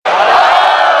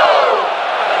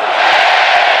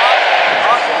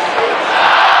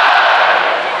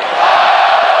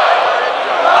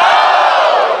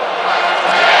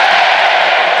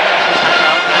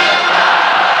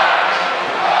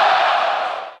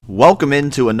Welcome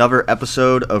into another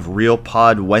episode of Real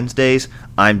Pod Wednesdays.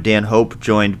 I'm Dan Hope,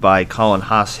 joined by Colin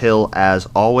Haas-Hill as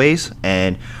always,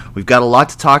 and we've got a lot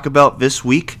to talk about this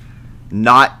week.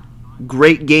 Not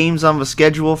great games on the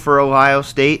schedule for Ohio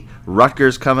State.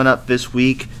 Rutgers coming up this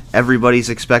week. Everybody's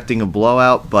expecting a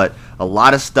blowout, but a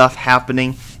lot of stuff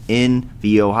happening in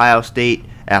the Ohio State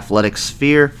athletic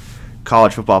sphere.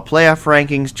 College football playoff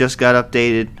rankings just got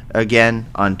updated again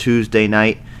on Tuesday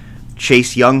night.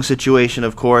 Chase Young situation,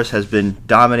 of course, has been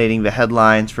dominating the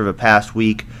headlines for the past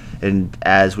week, and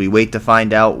as we wait to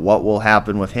find out what will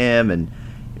happen with him and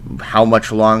how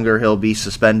much longer he'll be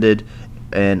suspended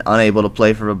and unable to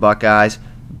play for the Buckeyes,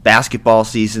 basketball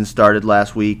season started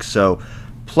last week, so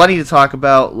plenty to talk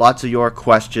about, lots of your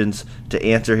questions to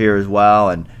answer here as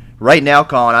well. And right now,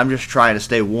 Colin, I'm just trying to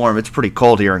stay warm. It's pretty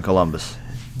cold here in Columbus.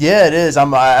 Yeah, it is.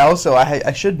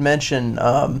 I should mention,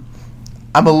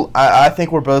 I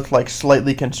think we're both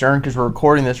slightly concerned because we're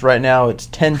recording this right now. It's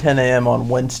 10 a.m. on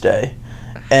Wednesday,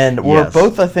 and we're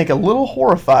both, I think, a little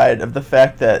horrified of the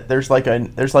fact that there's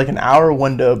an hour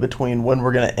window between when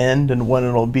we're going to end and when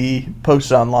it'll be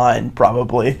posted online,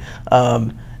 probably.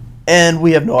 And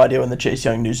we have no idea when the Chase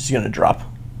Young news is going to drop.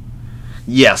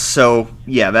 Yes, so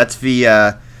that's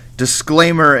the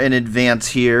disclaimer in advance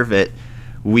here that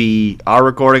we are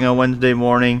recording on Wednesday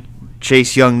morning.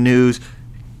 Chase Young news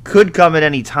could come at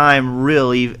any time,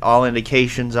 really. All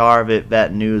indications are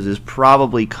that news is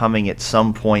probably coming at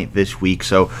some point this week,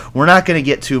 so we're not going to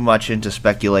get too much into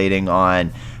speculating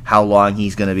on how long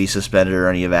he's going to be suspended or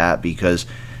any of that, because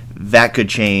that could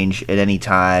change at any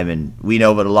time, and we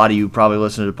know that a lot of you probably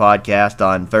listen to the podcast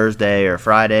on Thursday or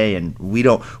Friday, and we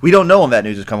don't know when that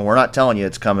news is coming. We're not telling you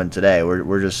it's coming today.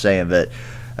 We're just saying that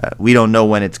we don't know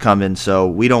when it's coming, so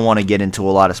we don't want to get into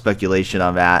a lot of speculation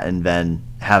on that and then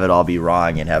have it all be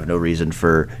wrong and have no reason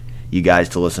for you guys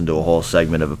to listen to a whole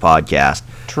segment of a podcast.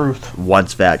 Truth.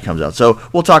 Once that comes out. So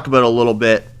we'll talk about it a little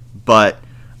bit, but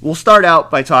we'll start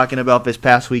out by talking about this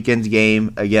past weekend's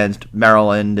game against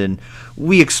Maryland, and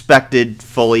we expected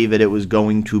fully that it was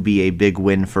going to be a big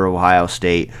win for Ohio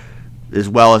State, as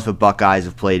well as the Buckeyes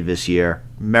have played this year.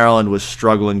 Maryland was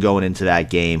struggling going into that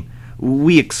game.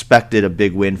 We expected a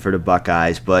big win for the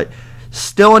Buckeyes, but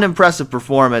still an impressive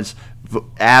performance.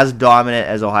 As dominant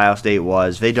as Ohio State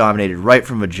was, they dominated right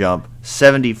from the jump,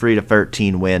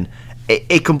 73-13 win.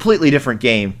 A completely different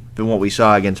game than what we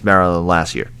saw against Maryland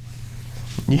last year.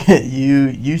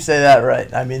 You say that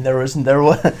right. I mean, there was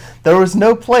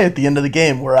no play at the end of the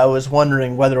game where I was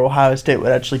wondering whether Ohio State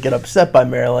would actually get upset by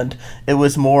Maryland. It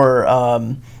was more,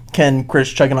 can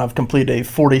Chris Cheganov complete a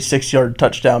 46-yard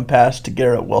touchdown pass to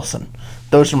Garrett Wilson?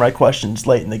 Those are my questions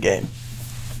late in the game.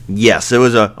 Yes, it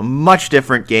was a much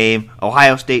different game.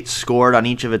 Ohio State scored on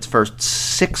each of its first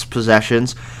 6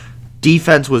 possessions.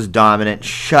 Defense was dominant,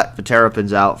 shut the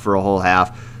Terrapins out for a whole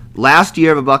half. Last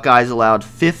year, the Buckeyes allowed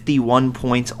 51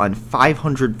 points on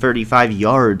 535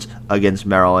 yards against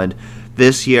Maryland.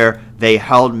 This year, they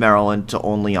held Maryland to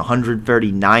only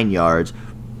 139 yards.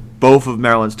 Both of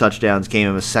Maryland's touchdowns came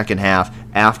in the second half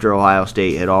after Ohio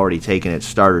State had already taken its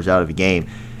starters out of the game.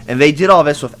 And they did all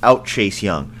this without Chase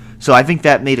Young. So I think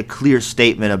that made a clear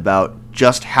statement about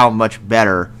just how much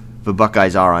better the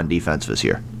Buckeyes are on defense this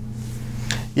year.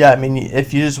 Yeah, I mean,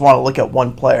 if you just want to look at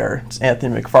one player, it's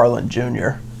Anthony McFarland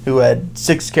Jr., who had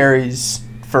 6 carries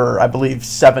for, I believe,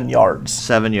 7 yards.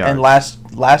 7 yards. And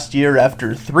last year,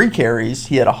 after 3 carries,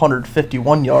 he had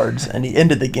 151 yards, and he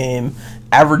ended the game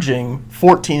averaging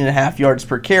 14.5 yards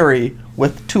per carry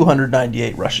with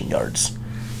 298 rushing yards.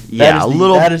 Yeah,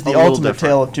 that is the ultimate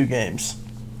tale of 2 games.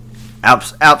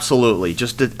 Absolutely.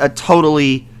 Just a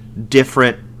totally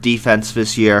different defense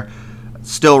this year.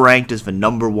 Still ranked as the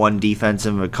number 1 defense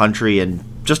in the country in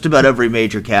just about every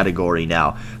major category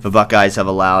now. The Buckeyes have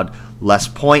allowed less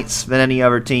points than any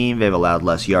other team. They've allowed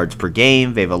less yards per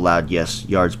game. They've allowed,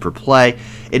 yards per play.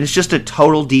 And it's just a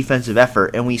total defensive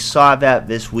effort. And we saw that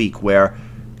this week where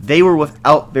they were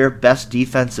without their best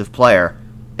defensive player.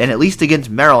 And at least against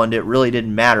Maryland, it really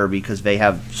didn't matter because they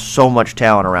have so much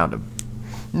talent around them.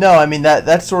 No, I mean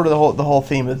that's sort of the whole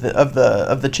theme of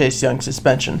the Chase Young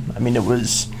suspension. I mean it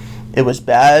was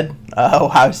bad.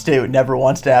 Ohio State never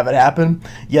wants to have it happen.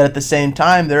 Yet at the same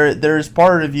time, there's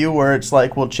part of you where it's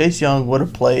like, well, Chase Young would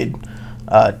have played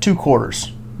 2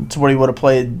 quarters. It's what he would have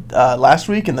played last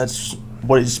week, and that's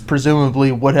what he's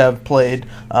presumably would have played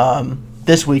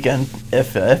this weekend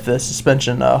if the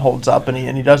suspension holds up and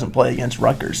he doesn't play against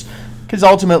Rutgers. Because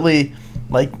ultimately,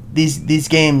 like these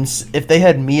games, if they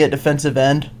had me at defensive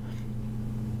end,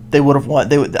 they would have won.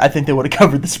 I think they would have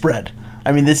covered the spread.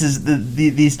 I mean,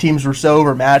 these teams were so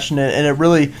overmatched, and it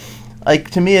really,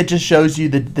 Like, to me, it just shows you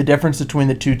the difference between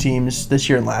the two teams this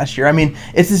year and last year. I mean,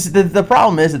 it's just, the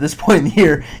problem is, at this point in the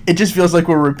year, it just feels like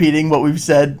we're repeating what we've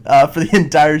said for the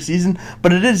entire season,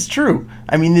 but it is true.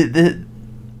 I mean,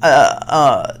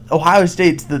 Ohio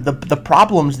State's the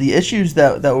problems, the issues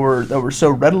that were so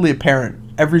readily apparent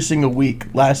every single week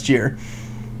last year,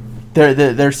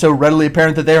 they're so readily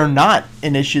apparent that they are not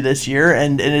an issue this year,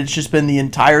 and it's just been the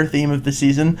entire theme of the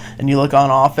season. And you look on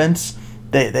offense,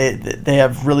 they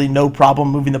have really no problem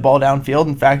moving the ball downfield.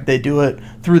 In fact, they do it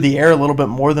through the air a little bit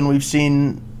more than we've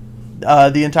seen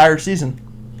the entire season.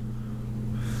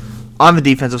 On the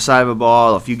defensive side of the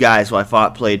ball, a few guys who I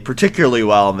thought played particularly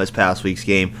well in this past week's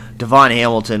game. Devon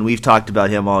Hamilton, we've talked about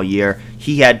him all year.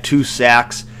 He had 2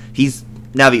 sacks. He's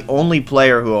now the only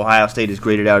player who Ohio State has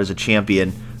graded out as a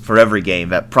champion for every game.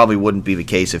 That probably wouldn't be the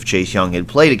case if Chase Young had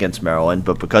played against Maryland,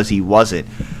 but because he wasn't,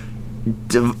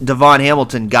 Devon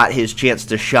Hamilton got his chance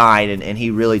to shine, and he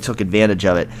really took advantage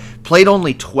of it. Played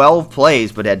only 12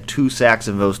 plays, but had 2 sacks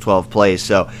in those 12 plays.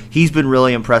 So he's been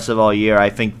really impressive all year.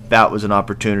 I think that was an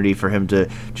opportunity for him to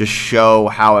just show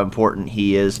how important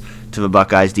he is to the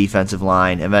Buckeyes defensive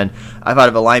line. And then I thought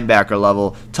at the linebacker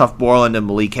level, Tuf Borland and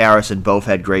Malik Harrison both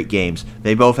had great games.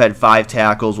 They both had 5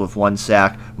 tackles with 1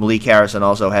 sack. Malik Harrison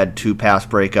also had 2 pass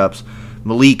breakups.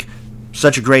 Malik,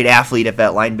 such a great athlete at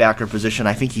that linebacker position.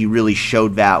 I think he really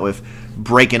showed that with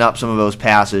breaking up some of those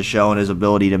passes, showing his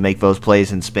ability to make those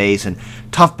plays in space. And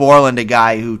Tuf Borland, a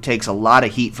guy who takes a lot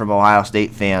of heat from Ohio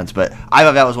State fans, but I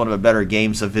thought that was one of the better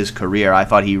games of his career. I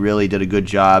thought he really did a good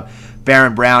job.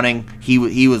 Baron Browning,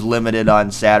 he was limited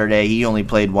on Saturday. He only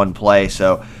played 1 play,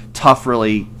 so Tuf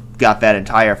really got that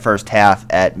entire first half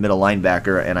at middle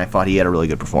linebacker, and I thought he had a really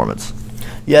good performance.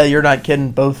 Yeah, you're not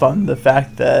kidding, both on the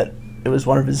fact that it was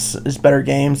one of his better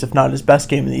games, if not his best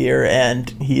game of the year, and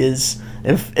he is.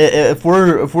 If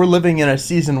we're living in a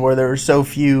season where there are so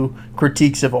few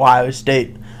critiques of Ohio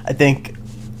State, I think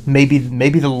maybe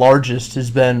the largest has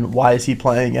been, why is he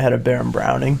playing ahead of Baron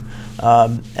Browning?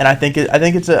 And I think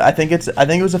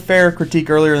it was a fair critique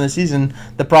earlier in the season.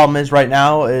 The problem is right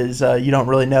now is you don't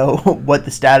really know what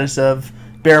the status of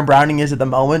Baron Browning is at the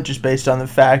moment, just based on the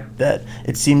fact that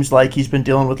it seems like he's been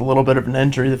dealing with a little bit of an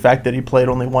injury, the fact that he played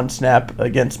only 1 snap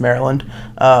against Maryland.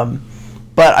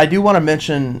 But I do want to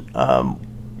mention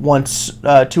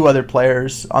 2 other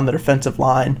players on the defensive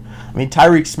line. I mean,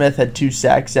 Tyreek Smith had 2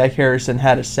 sacks, Zach Harrison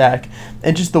had a sack,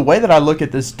 and just the way that I look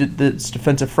at this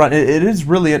defensive front, it is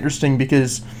really interesting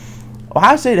because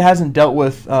Ohio State hasn't dealt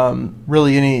with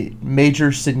really any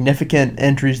major significant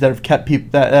injuries that have kept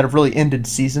people that have really ended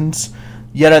seasons.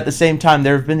 Yet at the same time,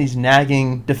 there have been these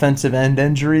nagging defensive end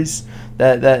injuries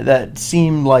that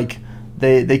seem like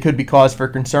they could be cause for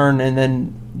concern. And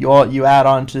then you add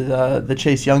on to the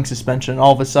Chase Young suspension.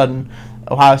 All of a sudden,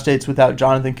 Ohio State's without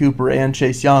Jonathan Cooper and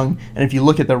Chase Young. And if you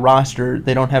look at the roster,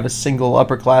 they don't have a single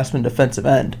upperclassman defensive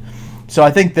end. So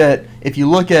I think that if you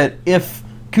look at if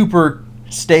Cooper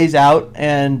stays out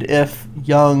and if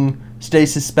Young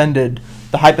stays suspended,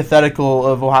 the hypothetical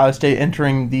of Ohio State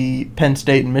entering the Penn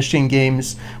State and Michigan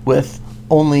games with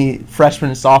only freshmen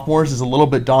and sophomores is a little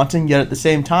bit daunting. Yet at the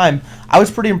same time, I was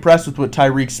pretty impressed with what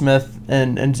Tyreek Smith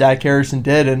and Zach Harrison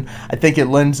did, and I think it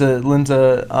lends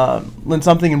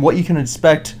something in what you can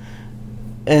expect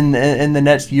in the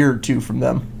next year or two from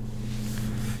them.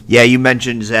 Yeah, you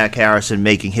mentioned Zach Harrison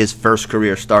making his first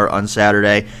career start on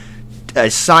Saturday. A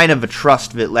sign of a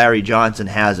trust that Larry Johnson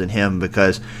has in him,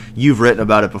 because you've written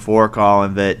about it before,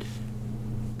 Colin, that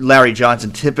Larry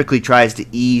Johnson typically tries to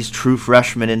ease true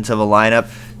freshmen into the lineup.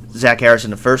 Zach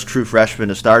Harrison, the first true freshman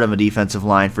to start on the defensive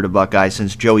line for the Buckeyes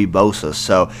since Joey Bosa,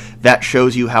 so that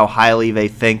shows you how highly they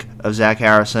think of Zach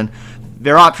Harrison.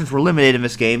 Their options were limited in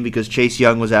this game because Chase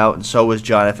Young was out and so was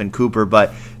Jonathan Cooper,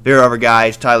 but there are other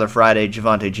guys, Tyler Friday,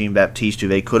 Javonte Jean-Baptiste, who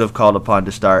they could have called upon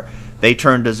to start. They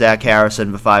turned to Zach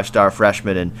Harrison, the 5-star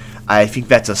freshman, and I think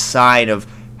that's a sign of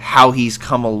how he's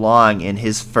come along in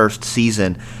his first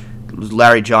season.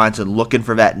 Larry Johnson looking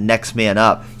for that next man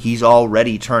up. He's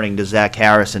already turning to Zach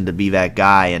Harrison to be that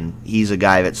guy, and he's a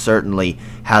guy that certainly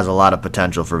has a lot of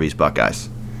potential for these Buckeyes.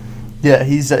 Yeah,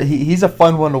 he's a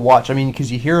fun one to watch. I mean,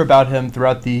 because you hear about him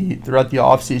throughout the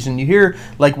offseason. You hear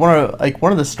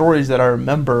one of the stories that I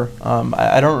remember.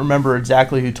 I don't remember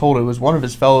exactly who told it. It was one of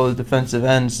his fellow defensive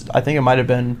ends. I think it might have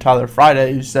been Tyler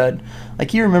Friday, who said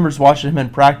he remembers watching him in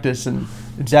practice and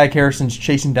Zach Harrison's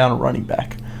chasing down a running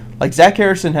back. Zach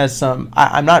Harrison has some.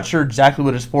 I'm not sure exactly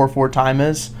what his 4.4 time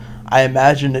is. I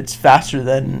imagine it's faster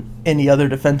than any other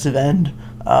defensive end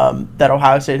that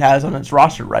Ohio State has on its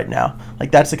roster right now.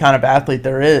 That's the kind of athlete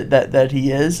there is that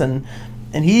he is, and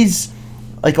he's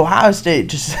Ohio State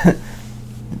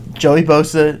Joey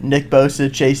Bosa, Nick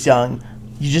Bosa, Chase Young.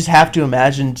 You just have to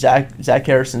imagine Zach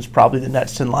Harrison's probably the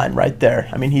next in line right there.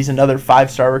 I mean, he's another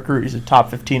 5-star recruit. He's a top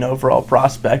 15 overall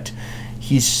prospect.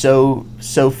 He's so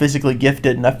physically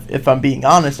gifted, and if I'm being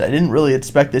honest, I didn't really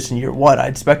expect this in year one. I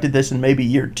expected this in maybe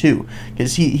year two,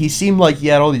 because he seemed like he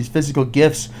had all these physical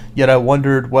gifts, yet I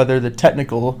wondered whether the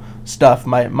technical stuff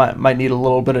might need a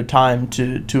little bit of time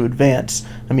to advance.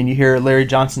 I mean, you hear Larry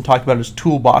Johnson talk about his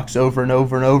toolbox over and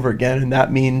over and over again, and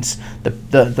that means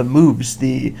the moves,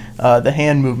 the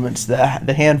hand movements,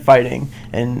 the hand fighting,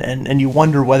 and you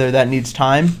wonder whether that needs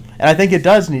time. And I think it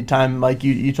does need time. Like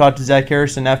you talked to Zach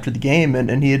Harrison after the game,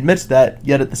 and he admits that,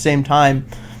 yet at the same time,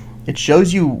 it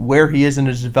shows you where he is in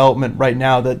his development right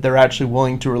now, that they're actually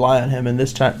willing to rely on him in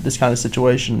this kind of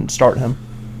situation and start him.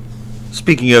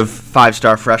 Speaking of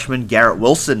 5-star freshman, Garrett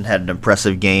Wilson had an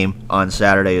impressive game on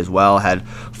Saturday as well. Had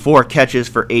 4 catches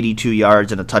for 82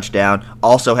 yards and a touchdown.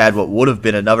 Also had what would have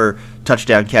been another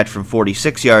touchdown catch from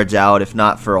 46 yards out, if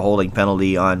not for a holding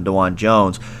penalty on DeJuan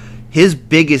Jones. His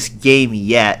biggest game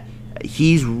yet.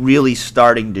 He's really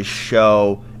starting to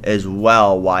show as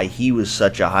well why he was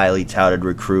such a highly touted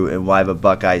recruit and why the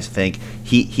Buckeyes think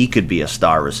he could be a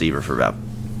star receiver for them.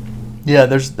 Yeah,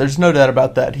 there's no doubt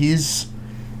about that. He is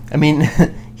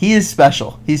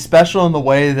special. He's special in the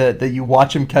way that you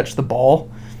watch him catch the ball,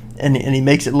 and he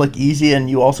makes it look easy, and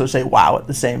you also say wow at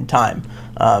the same time.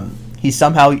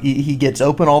 He gets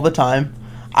open all the time.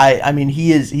 I mean,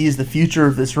 he is the future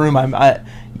of this room. I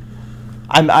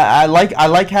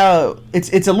like how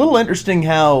it's a little interesting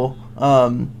how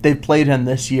they've played him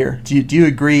this year. Do you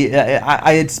agree?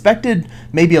 I expected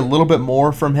maybe a little bit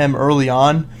more from him early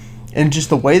on, and just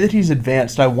the way that he's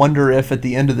advanced, I wonder if at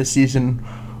the end of the season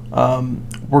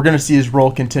we're going to see his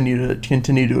role continue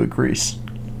to increase.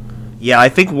 Yeah, I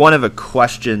think one of the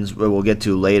questions we'll get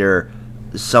to later,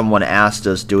 someone asked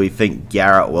us, do we think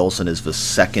Garrett Wilson is the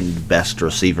second best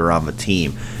receiver on the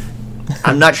team?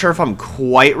 I'm not sure if I'm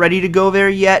quite ready to go there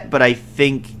yet, but I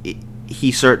think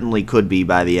he certainly could be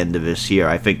by the end of this year.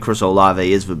 I think Chris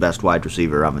Olave is the best wide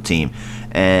receiver on the team,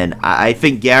 and I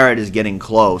think Garrett is getting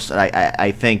close.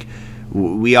 I think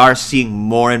we are seeing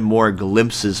more and more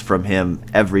glimpses from him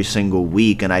every single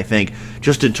week, and I think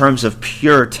just in terms of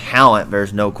pure talent,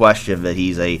 there's no question that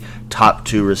he's a top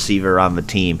 2 receiver on the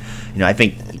team. I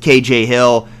think KJ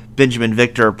Hill, Benjamin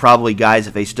Victor are probably guys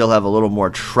that they still have a little more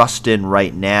trust in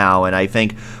right now. And I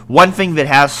think one thing that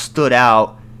has stood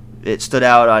out, it stood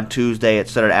out on Tuesday, it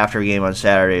stood out after a game on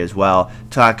Saturday as well,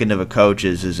 talking to the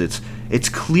coaches, is it's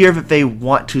clear that they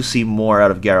want to see more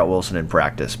out of Garrett Wilson in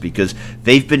practice, because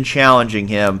they've been challenging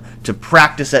him to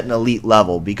practice at an elite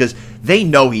level, because they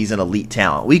know he's an elite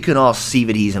talent. We can all see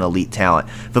that he's an elite talent.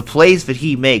 The plays that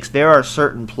he makes, there are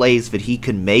certain plays that he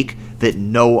can make that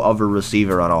no other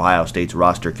receiver on Ohio State's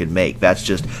roster can make. That's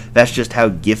just how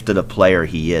gifted a player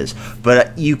he is.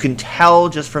 But you can tell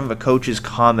just from the coach's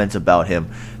comments about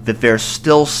him that there's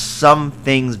still some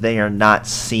things they are not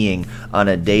seeing on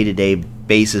a day-to-day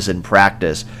basis in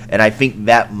practice, and I think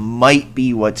that might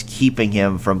be what's keeping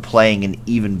him from playing an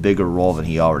even bigger role than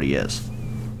he already is.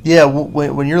 Yeah,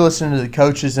 when you're listening to the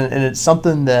coaches, and it's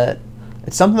something that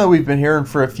we've been hearing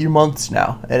for a few months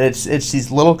now, and it's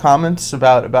these little comments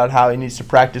about how he needs to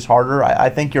practice harder. I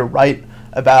think you're right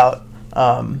about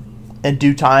in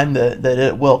due time that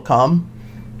it will come,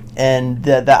 and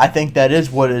that I think that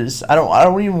is what is. I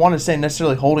don't even want to say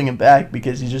necessarily holding him back,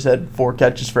 because he just had 4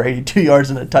 catches for 82 yards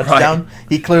and a touchdown. Right.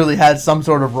 He clearly had some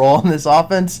sort of role in this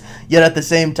offense. Yet at the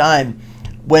same time,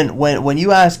 when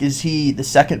you ask, is he the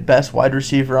second best wide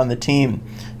receiver on the team,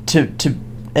 to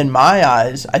in my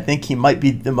eyes, I think he might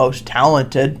be the most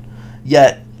talented.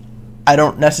 Yet I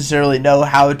don't necessarily know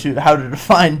how to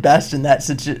define best in that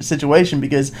situation,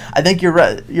 because I think you're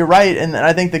right, and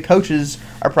I think the coaches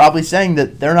are probably saying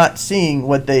that they're not seeing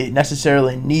what they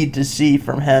necessarily need to see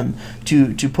from him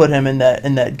to put him in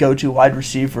that go-to wide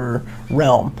receiver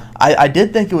realm. I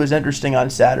did think it was interesting on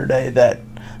Saturday that,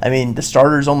 I mean, the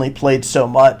starters only played so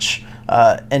much,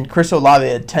 and Chris Olave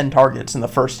had 10 targets in the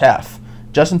first half.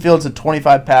 Justin Fields had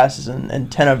 25 passes,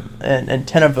 and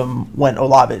 10 of them went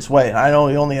Olave's way. And I know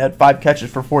he only had 5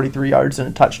 catches for 43 yards and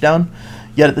a touchdown.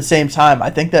 Yet at the same time, I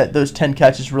think that those 10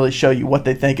 catches really show you what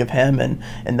they think of him,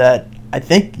 and that I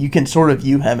think you can sort of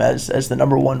view him as the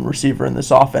number 1 receiver in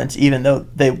this offense, even though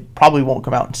they probably won't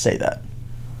come out and say that.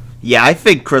 Yeah, I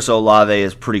think Chris Olave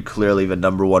is pretty clearly the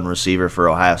number 1 receiver for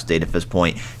Ohio State at this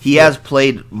point. He has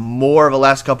played more of the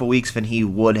last couple weeks than he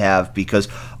would have, because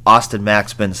Austin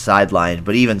Mack's been sidelined.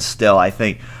 But even still, I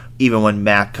think even when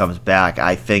Mack comes back,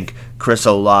 I think Chris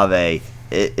Olave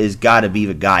is got to be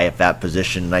the guy at that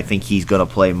position. And I think he's going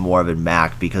to play more than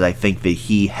Mack, because I think that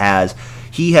he has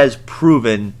he has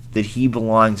proven that he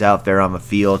belongs out there on the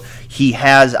field. He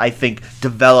has, I think,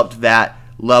 developed that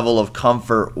level of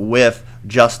comfort with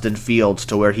Justin Fields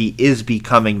to where he is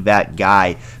becoming that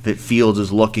guy that Fields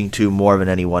is looking to more than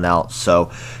anyone else.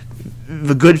 So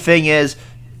the good thing is,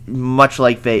 much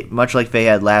like they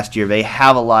had last year, they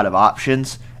have a lot of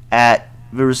options at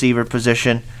the receiver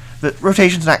position. The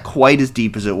rotation's not quite as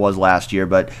deep as it was last year,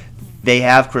 but they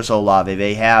have Chris Olave,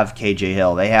 they have KJ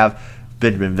Hill, they have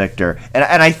Benjamin Victor. And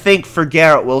I think for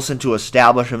Garrett Wilson to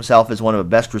establish himself as one of the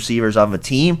best receivers on the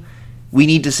team, we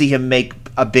need to see him make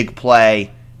a big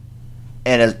play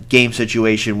in a game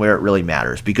situation where it really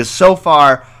matters. Because so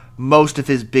far, most of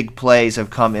his big plays have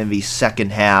come in the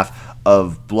second half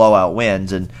of blowout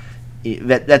wins, and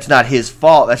that's not his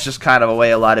fault. That's just kind of the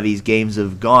way a lot of these games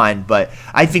have gone. But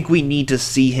I think we need to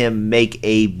see him make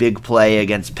a big play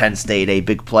against Penn State, a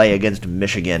big play against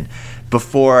Michigan,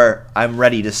 before I'm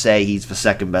ready to say he's the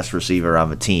second best receiver on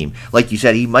the team. Like you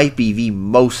said, he might be the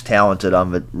most talented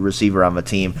receiver on the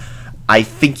team. I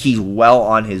think he's well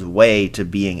on his way to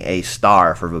being a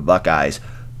star for the Buckeyes,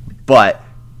 but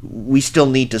we still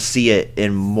need to see it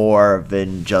in more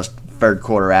than just third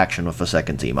quarter action with the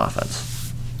second team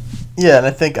offense. Yeah, and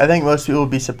I think most people would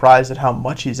be surprised at how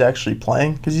much he's actually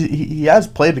playing, because he has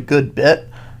played a good bit.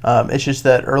 It's just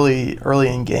that early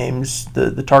in games,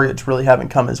 the targets really haven't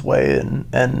come his way in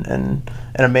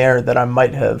a manner that I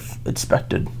might have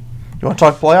expected. You want to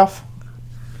talk playoff?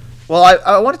 Well,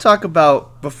 I want to talk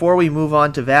about, before we move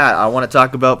on to that, I want to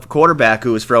talk about the quarterback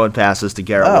who was throwing passes to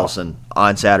Garrett Wilson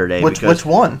on Saturday. Which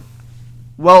one?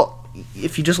 Well,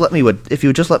 if you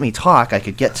would just let me talk, I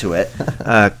could get to it.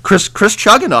 Chris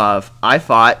Chugunov, I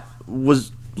thought,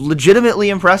 was legitimately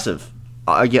impressive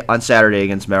on Saturday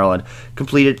against Maryland.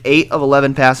 Completed 8 of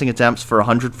 11 passing attempts for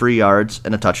 103 yards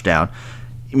and a touchdown.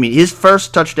 I mean, his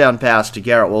first touchdown pass to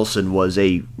Garrett Wilson was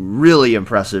a really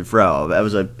impressive throw.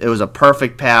 It was a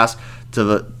perfect pass to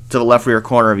the left rear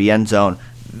corner of the end zone.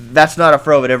 That's not a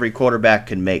throw that every quarterback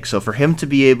can make. So for him to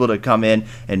be able to come in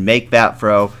and make that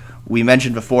throw, we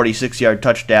mentioned the 46-yard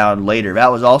touchdown later.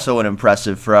 That was also an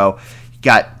impressive throw.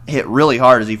 Got hit really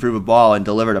hard as he threw the ball and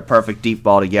delivered a perfect deep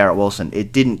ball to Garrett Wilson.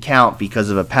 It didn't count because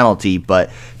of a penalty, but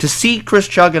to see Chris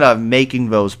Chugunov making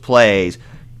those plays,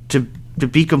 to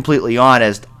be completely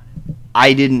honest,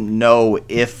 I didn't know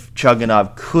if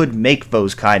Chugunov could make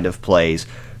those kind of plays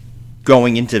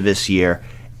going into this year,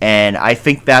 and I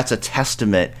think that's a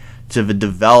testament to the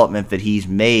development that he's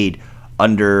made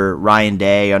under Ryan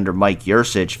Day, under Mike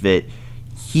Yurcich, that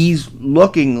he's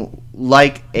looking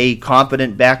like a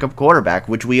competent backup quarterback,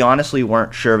 which we honestly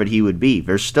weren't sure that he would be.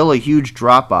 There's still a huge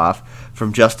drop-off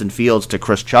from Justin Fields to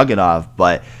Chris Chugunov,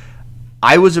 but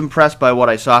I was impressed by what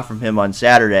I saw from him on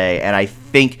Saturday, and I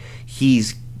think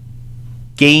he's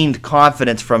gained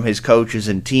confidence from his coaches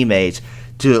and teammates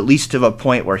to at least to the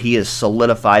point where he has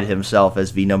solidified himself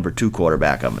as the number 2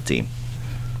 quarterback on the team.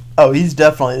 Oh, he's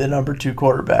definitely the number 2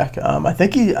 quarterback. I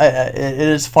think it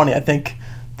is funny. I think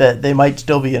that they might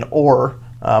still be an or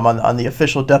on the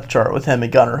official depth chart with him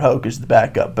and Gunnar Hoke as the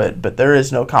backup, but there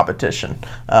is no competition.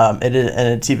 And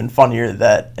it's even funnier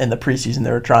that in the preseason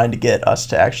they were trying to get us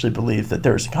to actually believe that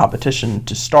there was a competition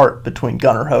to start between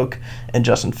Gunnar Hoke and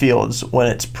Justin Fields, when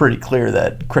it's pretty clear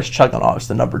that Chris Chugunov is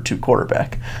the number 2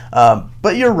 quarterback.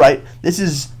 But you're right. This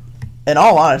is, in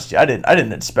all honesty, I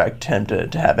didn't expect him to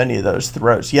have any of those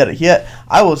throws. Yet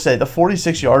I will say the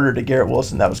 46-yarder to Garrett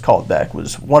Wilson that was called back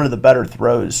was one of the better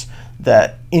throws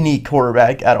that any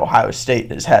quarterback at Ohio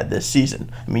State has had this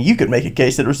season. I mean, you could make a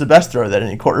case that it was the best throw that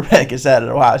any quarterback has had at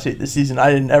Ohio State this season. I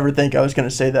didn't ever think I was going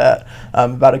to say that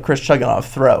about a Chris Chugunov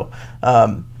throw.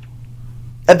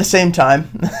 At the same time,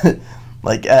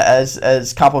 like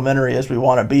as complimentary as we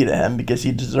want to be to him because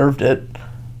he deserved it,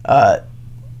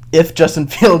 if Justin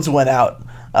Fields went out,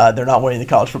 they're not winning the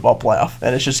college football playoff,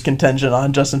 and it's just contingent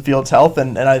on Justin Fields' health,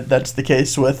 and that's the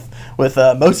case with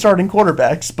most starting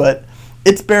quarterbacks. But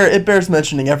it bears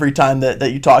mentioning every time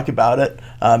that you talk about it.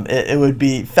 It would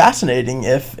be fascinating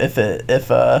if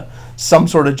some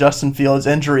sort of Justin Fields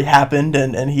injury happened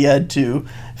and he had to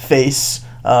face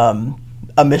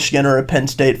a Michigan or a Penn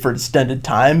State for extended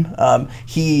time.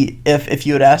 If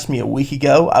you had asked me a week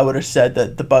ago, I would have said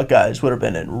that the Buckeyes would have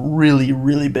been in really,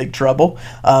 really big trouble.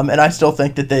 And I still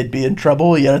think that they'd be in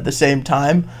trouble. Yet at the same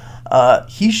time,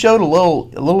 he showed a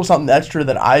little something extra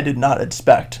that I did not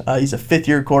expect. He's a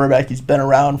fifth-year quarterback. He's been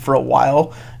around for a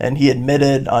while, and he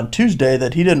admitted on Tuesday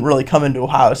that he didn't really come into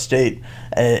Ohio State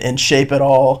in shape at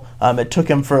all. It took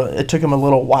him a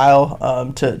little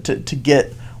while to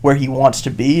get where he wants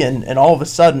to be, and all of a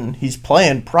sudden he's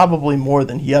playing probably more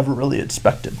than he ever really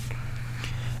expected.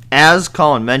 as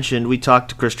Colin mentioned, we talked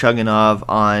to Chris Chugunov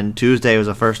on Tuesday. It was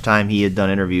the first time he had done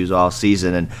interviews all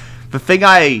season. And the thing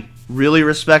I really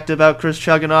respect about Chris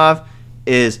Chugunov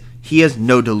is he has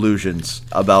no delusions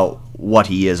about what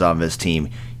he is on this team.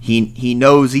 He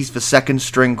knows he's the second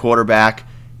string quarterback.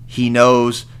 He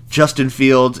knows Justin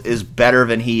Fields is better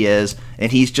than he is,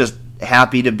 and he's just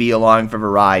happy to be along for the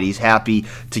ride. He's happy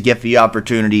to get the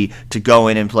opportunity to go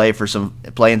in and play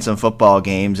in some football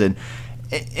games. And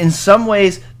in some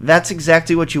ways, that's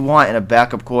exactly what you want in a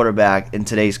backup quarterback in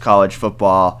today's college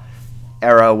football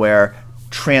era where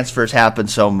transfers happen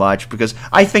so much. Because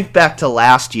I think back to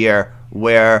last year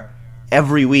where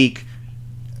every week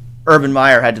Urban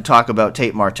Meyer had to talk about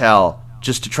Tate Martell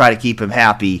just to try to keep him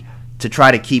happy, to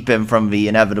try to keep him from the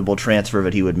inevitable transfer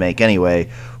that he would make anyway.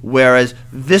 Whereas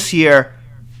this year,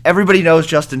 everybody knows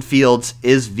Justin Fields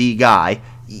is the guy.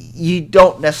 You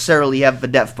don't necessarily have the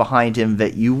depth behind him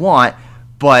that you want,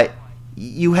 but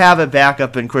you have a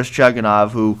backup in Chris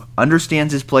Chugunov who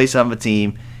understands his place on the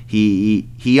team.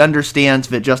 He understands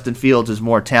that Justin Fields is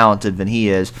more talented than he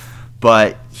is,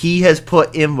 but he has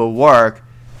put in the work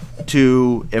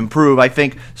to improve. I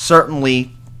think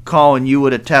certainly, Colin, you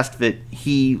would attest that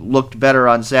he looked better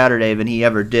on Saturday than he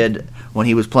ever did when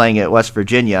he was playing at West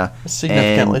Virginia.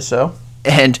 Significantly so.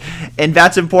 And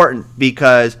that's important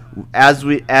because as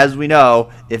we know,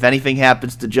 if anything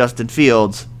happens to Justin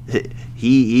Fields,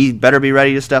 he better be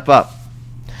ready to step up.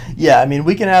 Yeah, I mean,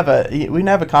 we can have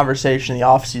a conversation in the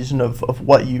offseason of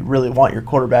what you really want your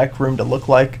quarterback room to look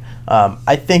like.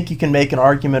 I think you can make an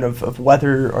argument of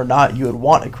whether or not you would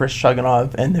want a Chris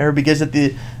Chugunov in there, because at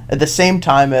the same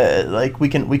time, like we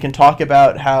can talk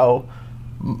about how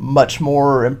much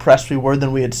more impressed we were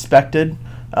than we expected.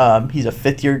 He's a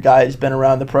fifth-year guy. He's been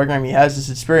around the program. He has this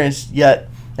experience. Yet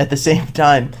at the same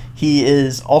time, he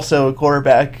is also a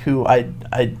quarterback who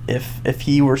if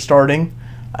he were starting,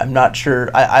 I'm not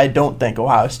sure. I don't think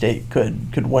Ohio State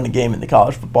could win a game in the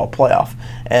college football playoff.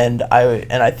 And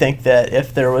I think that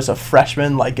if there was a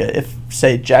freshman, like if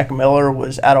say Jack Miller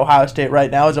was at Ohio State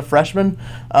right now as a freshman,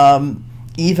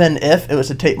 even if it was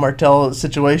a Tate Martell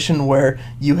situation where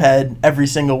you had every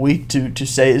single week to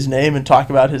say his name and talk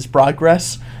about his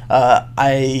progress,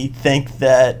 I think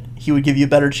that he would give you a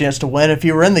better chance to win if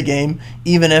he were in the game,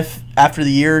 even if after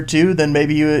the year or two, then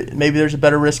maybe there's a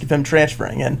better risk of him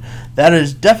transferring. And that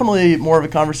is definitely more of a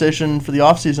conversation for the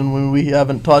offseason when we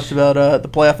haven't talked about the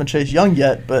playoff and Chase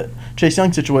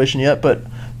Young situation yet, but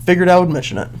figured I would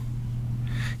mention it.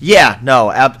 Yeah,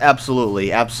 no, absolutely.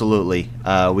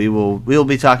 We will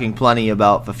be talking plenty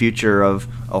about the future of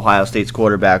Ohio State's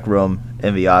quarterback room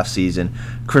in the offseason.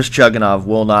 Chris Chugunov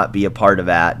will not be a part of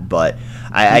that, but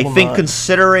I think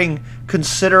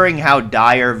considering how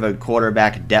dire the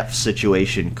quarterback depth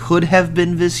situation could have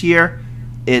been this year,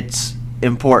 it's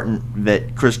important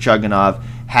that Chris Chugunov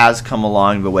has come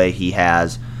along the way he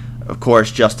has. Of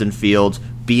course, Justin Fields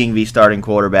being the starting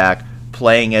quarterback,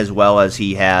 playing as well as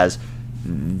he has,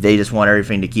 they just want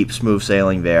everything to keep smooth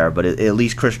sailing there. But at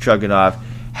least Chris Chugunov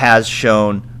has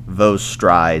shown those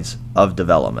strides of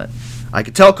development. I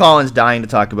could tell Colin's dying to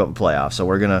talk about the playoffs, so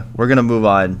we're gonna move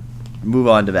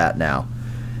on to that now.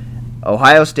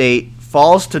 Ohio State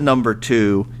falls to number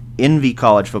 2 in the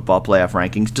college football playoff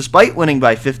rankings, despite winning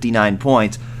by 59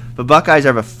 points. The Buckeyes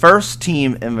are the first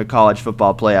team in the college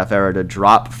football playoff era to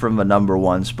drop from the number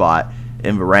 1 spot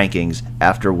in the rankings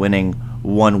after winning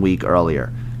 1 week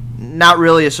earlier. Not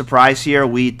really a surprise here.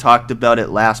 We talked about it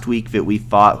last week that we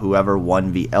thought whoever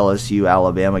won the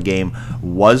LSU-Alabama game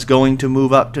was going to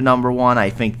move up to number 1. I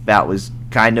think that was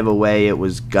kind of a way it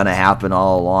was going to happen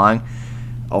all along.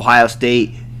 Ohio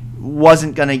State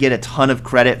wasn't going to get a ton of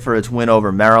credit for its win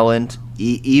over Maryland,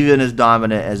 even as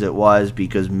dominant as it was,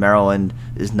 because Maryland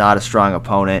is not a strong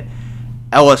opponent.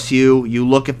 LSU, you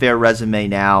look at their resume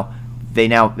now, they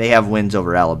have wins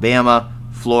over Alabama,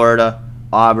 Florida,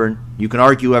 Auburn. You can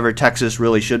argue whether Texas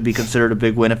really should be considered a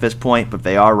big win at this point, but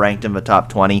they are ranked in the top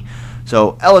 20.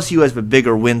 So LSU has the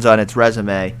bigger wins on its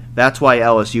resume. That's why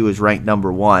LSU is ranked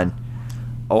number 1.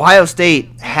 Ohio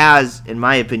State has, in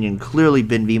my opinion, clearly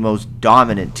been the most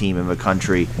dominant team in the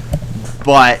country,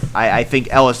 but I think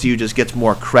LSU just gets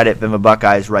more credit than the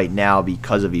Buckeyes right now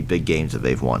because of the big games that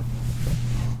they've won.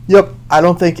 Yep, I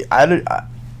don't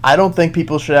think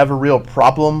people should have a real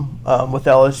problem with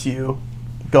LSU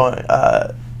going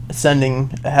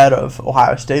ascending ahead of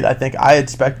Ohio State. I think I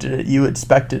expected it. You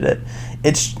expected it.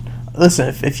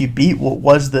 Listen. If you beat what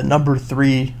was the number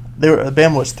 3,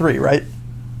 Bama was 3, right?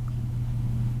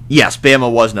 Yes,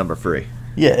 Bama was number 3.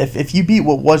 Yeah, if you beat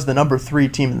what was the number 3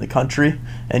 team in the country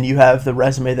and you have the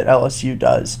resume that LSU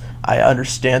does, I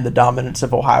understand the dominance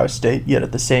of Ohio State, yet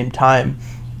at the same time,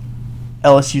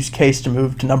 LSU's case to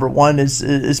move to number one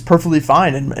is perfectly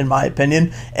fine in my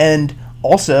opinion. And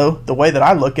also, the way that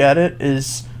I look at it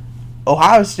is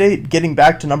Ohio State getting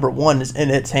back to number one is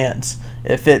in its hands.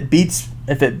 If it beats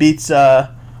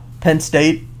Penn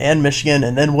State and Michigan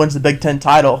and then wins the Big Ten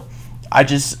title,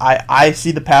 I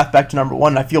see the path back to number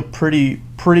one. And I feel pretty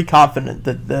confident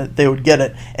that they would get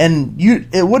it. And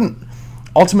it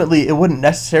wouldn't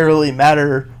necessarily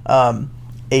matter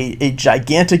a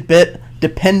gigantic bit,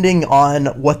 depending on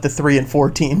what the 3 and 4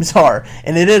 teams are.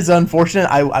 And it is unfortunate.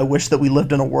 I wish that we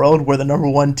lived in a world where the number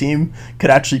one team could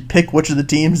actually pick which of the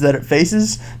teams that it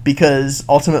faces, because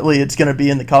ultimately it's going to be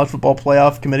in the College Football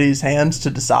Playoff Committee's hands to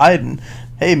decide. And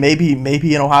hey, maybe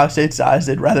in Ohio State's eyes,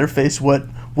 they'd rather face what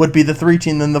would be the 3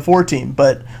 team than the 4 team.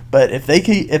 But if they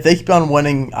keep on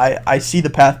winning, I see the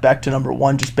path back to number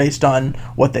one just based on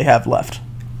what they have left.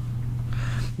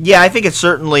 Yeah, I think it's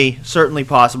certainly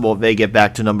possible if they get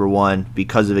back to number one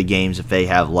because of the games that they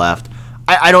have left.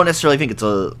 I don't necessarily think it's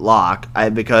a lock,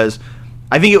 because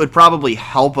I think it would probably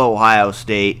help Ohio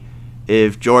State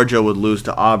if Georgia would lose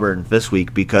to Auburn this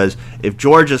week, because if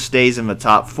Georgia stays in the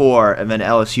top 4 and then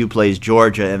LSU plays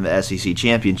Georgia in the SEC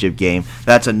championship game,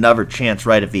 that's another chance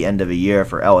right at the end of the year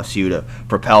for LSU to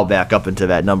propel back up into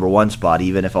that number one spot,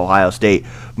 even if Ohio State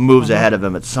moves ahead of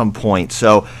them at some point.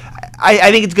 So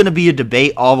I think it's going to be a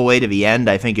debate all the way to the end.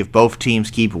 I think if both teams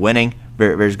keep winning,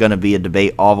 there's going to be a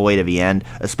debate all the way to the end,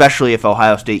 especially if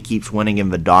Ohio State keeps winning in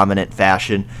the dominant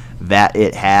fashion that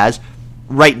it has.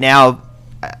 Right now,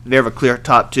 they have a clear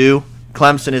top 2.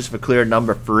 Clemson is the clear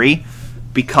number 3.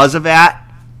 Because of that,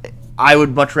 I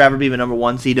would much rather be the number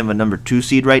 1 seed than the number 2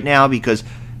 seed right now, because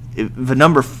the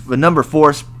number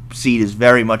 4 seed is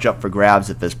very much up for grabs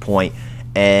at this point.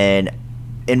 And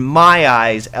in my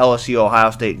eyes, LSU,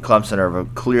 Ohio State, and Clemson are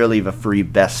clearly the 3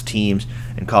 best teams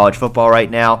in college football right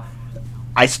now.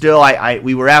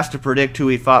 We were asked to predict who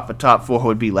we thought the top 4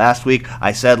 would be last week.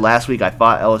 I said last week I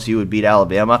thought LSU would beat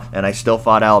Alabama, and I still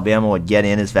thought Alabama would get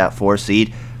in as that 4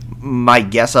 seed. My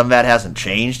guess on that hasn't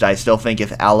changed. I still think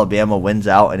if Alabama wins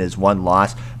out and is one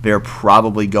loss, they're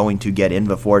probably going to get in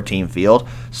the 4-team field.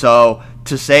 So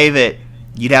to say that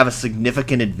you'd have a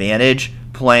significant advantage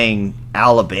playing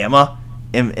Alabama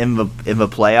in the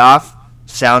playoff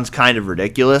sounds kind of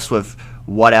ridiculous with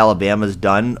what Alabama's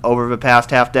done over the past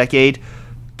half decade.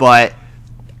 But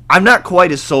I'm not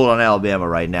quite as sold on Alabama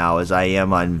right now as I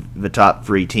am on the top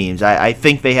 3 teams. I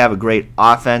think they have a great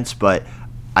offense, but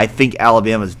I think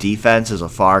Alabama's defense is a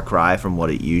far cry from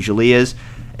what it usually is.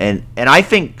 And I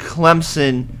think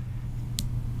Clemson,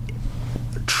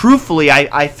 truthfully,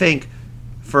 I think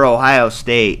for Ohio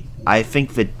State, I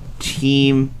think the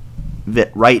team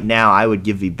that right now I would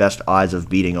give the best odds of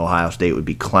beating Ohio State would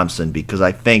be Clemson, because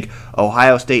I think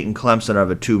Ohio State and Clemson are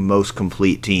the 2 most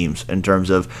complete teams in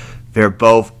terms of they're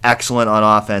both excellent on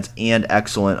offense and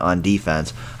excellent on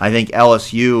defense. I think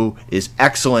LSU is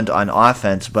excellent on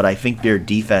offense, but I think their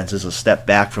defense is a step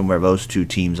back from where those 2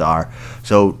 teams are.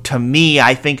 So to me,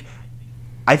 I think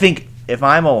if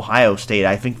I'm Ohio State,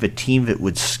 I think the team that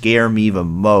would scare me the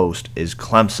most is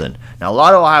Clemson. Now, a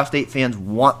lot of Ohio State fans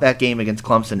want that game against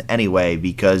Clemson anyway,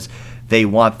 because they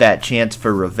want that chance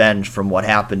for revenge from what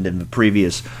happened in the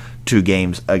previous 2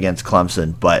 games against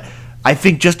Clemson. But I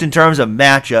think just in terms of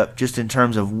matchup, just in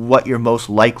terms of what you're most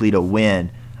likely to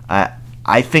win,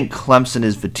 I think Clemson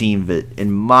is the team that,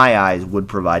 in my eyes, would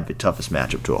provide the toughest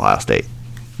matchup to Ohio State.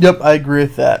 Yep, I agree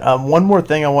with that. One more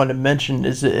thing I wanted to mention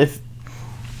is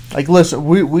that listen,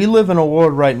 we live in a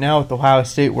world right now with Ohio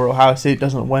State where Ohio State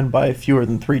doesn't win by fewer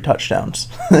than 3 touchdowns.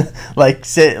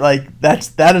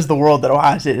 That is the world that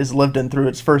Ohio State has lived in through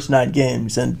its first 9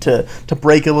 games. And to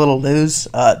break a little news,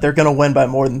 they're going to win by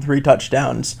more than 3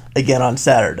 touchdowns again on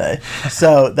Saturday.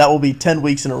 So that will be 10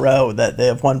 weeks in a row that they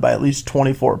have won by at least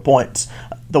 24 points.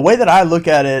 The way that I look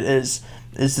at it is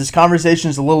this conversation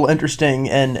is a little interesting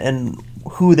and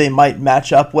who they might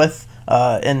match up with.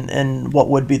 In what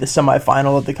would be the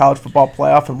semifinal of the college football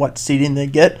playoff and what seeding they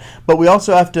get. But we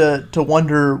also have to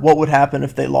wonder what would happen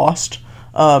if they lost.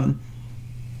 And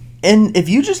if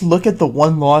you just look at the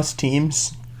 1-loss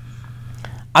teams,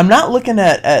 I'm not looking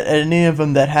at any of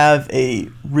them that have a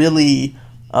really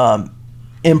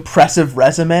impressive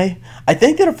resume. I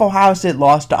think that if Ohio State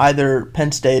lost to either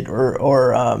Penn State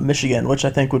or Michigan, which I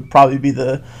think would probably be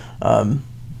the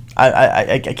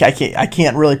I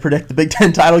can't really predict the Big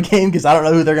Ten title game because I don't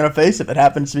know who they're going to face. If it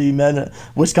happens to be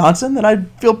Wisconsin, then I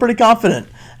feel pretty confident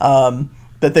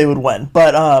that they would win.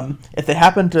 But if they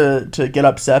happen to get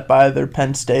upset by either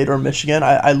Penn State or Michigan,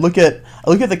 I look at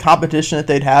the competition that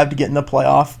they'd have to get in the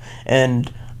playoff,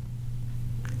 and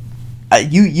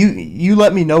You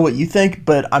let me know what you think,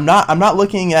 but I'm not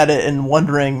looking at it and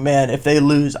wondering, man, if they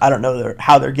lose, I don't know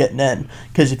how they're getting in.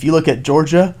 Because if you look at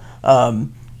Georgia,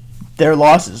 their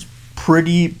loss is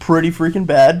pretty freaking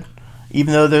bad,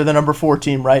 even though they're the number 4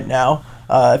 team right now.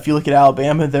 If you look at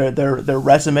Alabama, their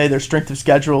resume, their strength of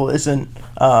schedule isn't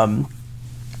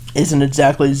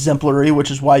exactly exemplary,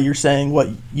 which is why you're saying what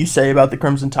you say about the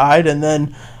Crimson Tide. And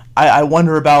then I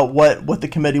wonder about what the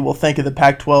committee will think of the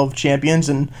Pac-12 champions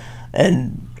and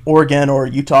Oregon or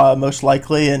Utah most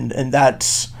likely, and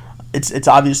that's it's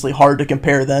obviously hard to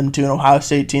compare them to an Ohio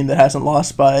State team that hasn't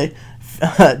lost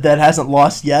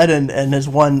yet and has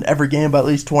won every game by at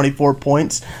least 24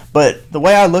 points. But the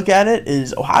way I look at it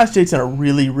is Ohio State's in a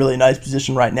really, really nice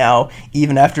position right now,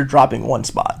 even after dropping 1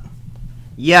 spot.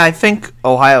 Yeah, I think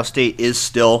Ohio State is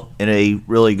still in a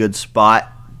really good spot.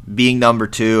 Being number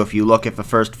 2, if you look at the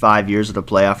first 5 years of the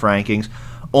playoff rankings,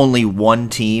 only 1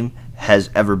 team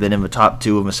has ever been in the top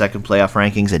 2 of the second playoff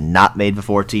rankings and not made the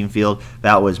 4-team field.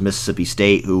 That was Mississippi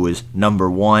State, who was number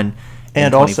 1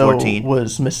 and also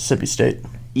was Mississippi State.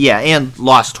 Yeah, and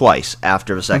lost twice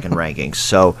after the second rankings.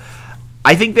 So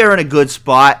I think they're in a good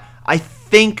spot. I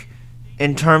think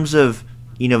in terms of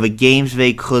the games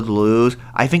they could lose,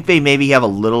 I think they maybe have a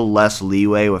little less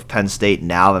leeway with Penn State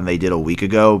now than they did a week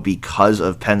ago because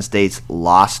of Penn State's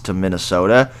loss to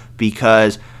Minnesota.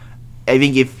 Because I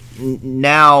think if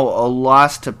now a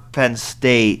loss to Penn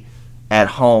State at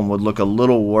home would look a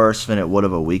little worse than it would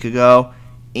have a week ago,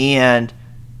 and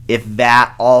if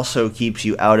that also keeps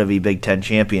you out of a Big Ten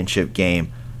championship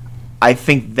game, I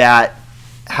think that's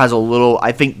a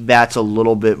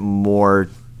little bit more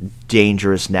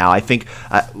dangerous now. I think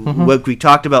what we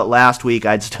talked about last week,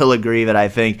 I'd still agree that I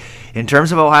think in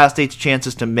terms of Ohio State's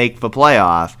chances to make the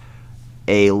playoff,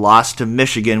 a loss to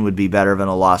Michigan would be better than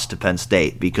a loss to Penn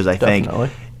State, because I Definitely.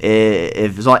 think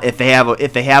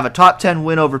if they have a top 10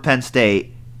 win over Penn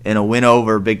State and a win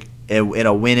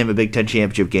in the Big Ten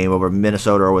championship game over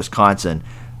Minnesota or Wisconsin,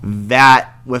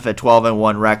 that with a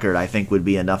 12-1 record I think would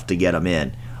be enough to get them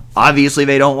in. Obviously,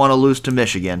 they don't want to lose to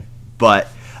Michigan, but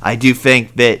I do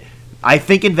think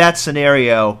in that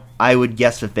scenario, I would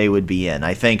guess that they would be in.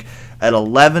 I think at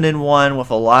 11-1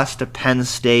 with a loss to Penn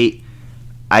State,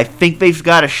 I think they've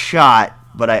got a shot,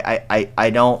 but I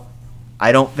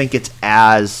don't think it's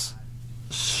as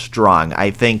strong.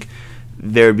 I think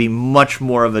there'd be much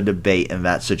more of a debate in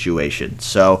that situation.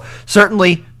 So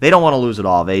certainly they don't want to lose it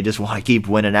all. They just want to keep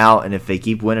winning out, and if they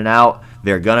keep winning out,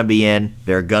 they're going to be in.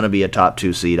 They're going to be a top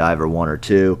 2 seed, either 1 or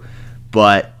 2.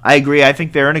 But I agree. I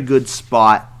think they're in a good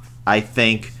spot. I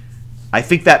think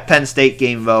that Penn State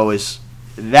game, though,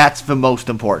 that's the most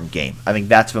important game. I think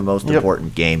that's the most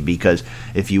important game, because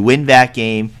if you win that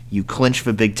game, you clinch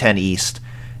the Big Ten East,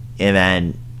 and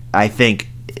then I think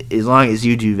as long as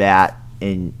you do that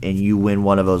and you win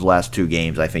one of those last 2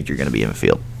 games, I think you're going to be in the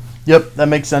field. Yep, that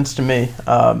makes sense to me.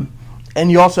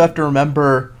 And you also have to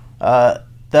remember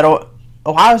that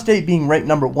Ohio State being ranked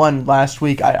number 1 last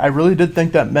week, I really did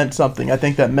think that meant something. I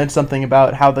think that meant something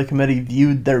about how the committee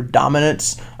viewed their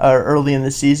dominance early in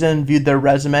the season, viewed their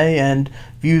resume, and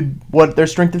viewed what their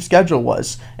strength of schedule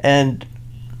was. And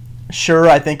sure,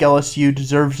 I think LSU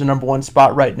deserves the number 1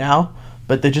 spot right now,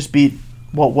 but they just beat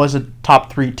what was a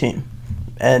top 3 team.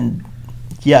 And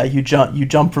yeah, you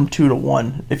jump from 2 to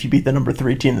 1 if you beat the number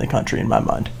 3 team in the country, in my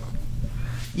mind.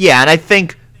 Yeah, and I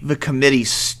think the committee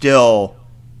still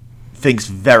thinks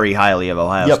very highly of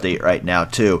Ohio State right now,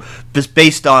 too. Just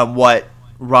based on what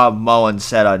Rob Mullen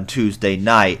said on Tuesday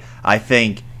night, I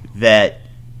think that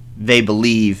they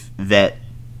believe that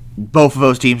both of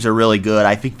those teams are really good.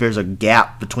 I think there's a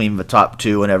gap between the top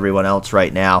 2 and everyone else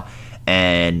right now,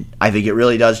 and I think it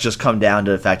really does just come down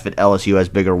to the fact that LSU has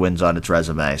bigger wins on its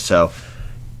resume. So,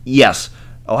 yes,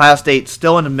 Ohio State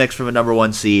still in the mix for the number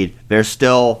 1 seed. They're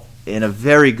still in a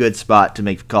very good spot to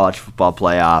make the college football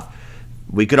playoff.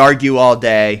 We could argue all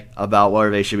day about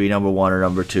whether they should be number 1 or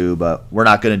number 2, but we're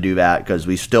not going to do that because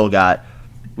we still got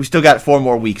 4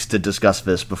 more weeks to discuss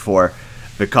this before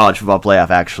the college football playoff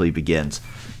actually begins.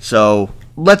 So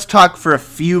let's talk for a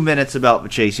few minutes about the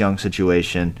Chase Young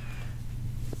situation.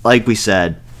 Like we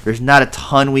said, there's not a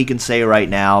ton we can say right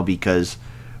now because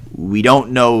we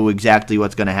don't know exactly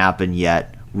what's going to happen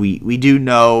yet. We do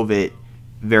know that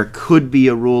there could be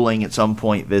a ruling at some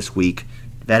point this week.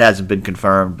 That hasn't been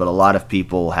confirmed, but a lot of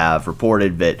people have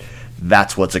reported that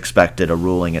that's what's expected, a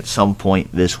ruling at some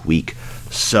point this week.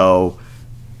 So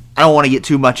I don't want to get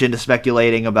too much into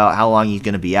speculating about how long he's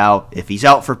going to be out. If he's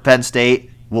out for Penn State,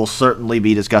 we'll certainly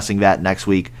be discussing that next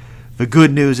week. The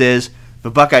good news is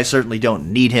the Buckeyes certainly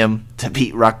don't need him to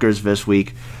beat Rutgers this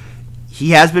week. He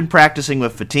has been practicing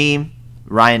with the team.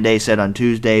 Ryan Day said on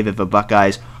Tuesday that the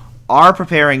Buckeyes are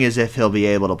preparing as if he'll be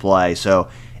able to play. So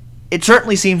it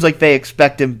certainly seems like they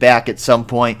expect him back at some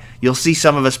point. You'll see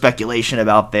some of the speculation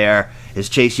about there. Is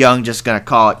Chase Young just going to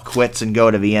call it quits and go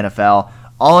to the NFL?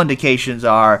 All indications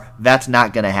are that's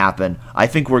not going to happen. I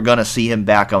think we're going to see him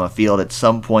back on the field at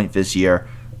some point this year,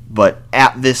 but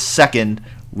at this second,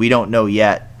 we don't know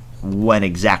yet when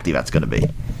exactly that's going to be.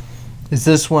 Is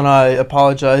this when I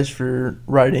apologize for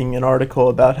writing an article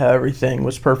about how everything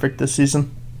was perfect this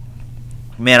season?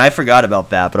 Man, I forgot about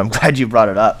that, but I'm glad you brought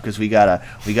it up because we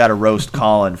gotta roast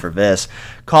Colin for this.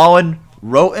 Colin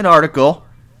wrote an article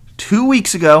 2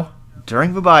 weeks ago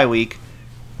during the bye week,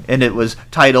 and it was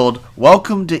titled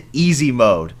 "Welcome to Easy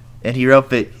Mode." And he wrote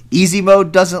that easy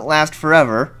mode doesn't last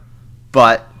forever,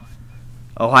 but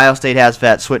Ohio State has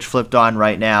that switch flipped on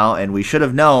right now, and we should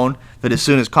have known that as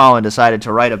soon as Colin decided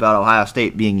to write about Ohio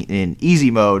State being in easy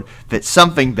mode, that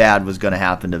something bad was going to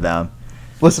happen to them.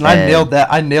 Listen, I nailed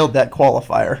that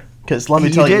qualifier because let me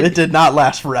tell you, it did not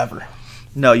last forever.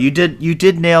 No, you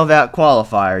did nail that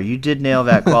qualifier. You did nail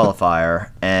that qualifier,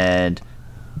 and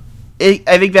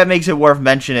I think that makes it worth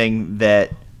mentioning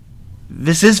that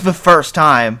this is the first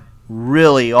time,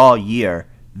 really all year,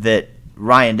 that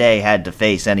Ryan Day had to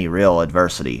face any real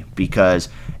adversity because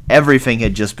everything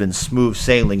had just been smooth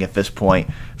sailing at this point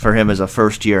for him as a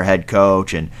first-year head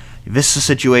coach, and this is a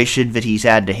situation that he's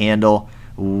had to handle.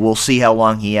 We'll see how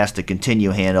long he has to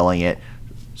continue handling it.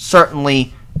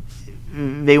 Certainly,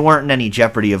 they weren't in any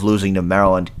jeopardy of losing to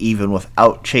Maryland even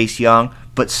without Chase Young,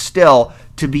 but still,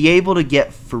 to be able to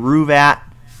get through that,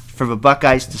 for the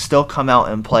Buckeyes to still come out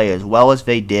and play as well as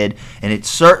they did, and it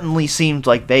certainly seemed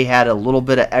like they had a little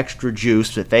bit of extra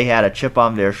juice, that they had a chip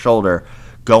on their shoulder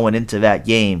going into that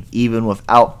game, even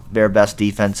without their best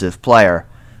defensive player.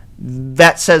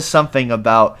 That says something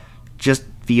about just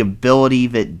the ability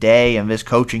that Day and this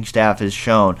coaching staff has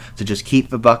shown to just keep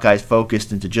the Buckeyes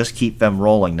focused and to just keep them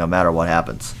rolling no matter what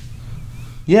happens.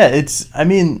 Yeah, this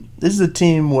is a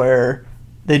team where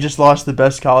they just lost the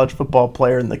best college football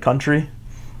player in the country,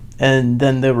 and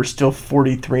then they were still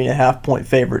 43.5-point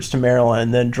favorites to Maryland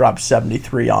and then dropped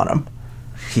 73 on them.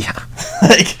 Yeah.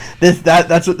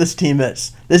 That's what this team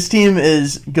is. This team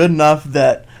is good enough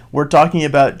that we're talking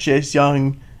about Chase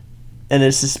Young and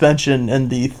his suspension in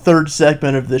the third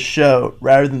segment of this show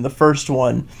rather than the first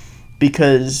one,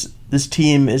 because this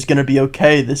team is going to be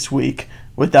okay this week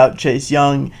without Chase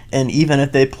Young, and even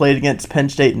if they played against Penn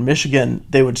State and Michigan,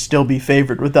 they would still be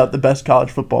favored without the best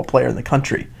college football player in the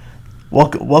country.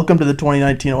 Welcome to the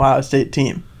 2019 Ohio State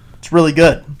team. It's really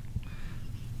good.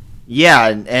 Yeah,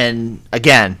 and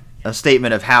again, a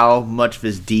statement of how much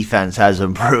this defense has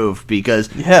improved, because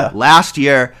last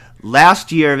year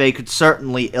they could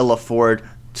certainly ill afford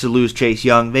to lose Chase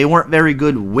Young. They weren't very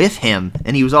good with him,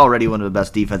 and he was already one of the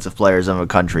best defensive players in the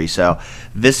country. So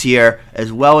this year,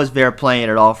 as well as they're playing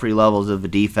at all three levels of the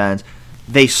defense,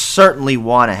 they certainly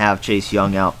want to have Chase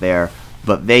Young out there,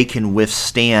 but they can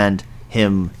withstand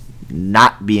him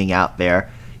not being out there.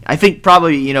 I think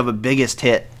probably, the biggest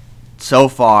hit so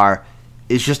far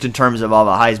is just in terms of all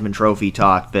the Heisman Trophy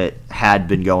talk that had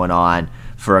been going on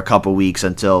for a couple weeks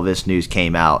until this news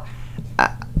came out.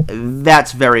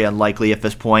 That's very unlikely at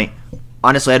this point.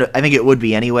 Honestly, I think it would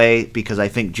be anyway, because I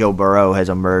think Joe Burrow has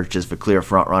emerged as the clear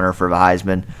front runner for the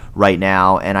Heisman right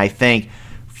now, and I think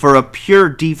for a pure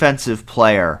defensive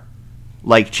player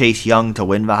like Chase Young to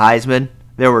win the Heisman,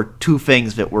 there were two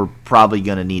things that were probably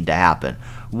going to need to happen.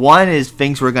 One is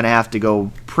things were going to have to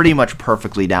go pretty much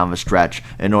perfectly down the stretch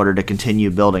in order to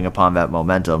continue building upon that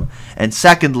momentum. And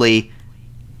secondly,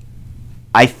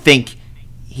 I think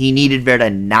he needed there to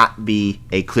not be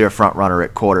a clear front runner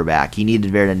at quarterback. He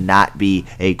needed there to not be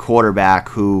a quarterback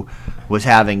who was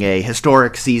having a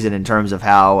historic season in terms of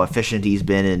how efficient he's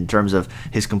been, in terms of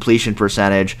his completion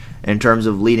percentage, in terms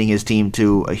of leading his team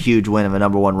to a huge win of a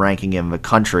number one ranking in the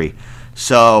country.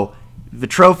 So the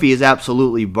trophy is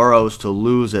absolutely Burrow's to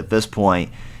lose at this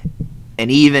point.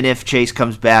 And even if Chase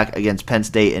comes back against Penn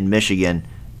State and Michigan,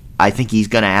 I think he's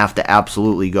going to have to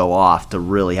absolutely go off to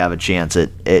really have a chance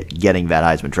at getting that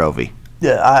Heisman Trophy.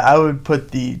 Yeah, I would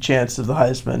put the chance of the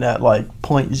Heisman at like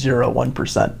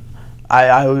 0.01%.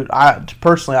 I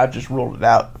personally, I've just ruled it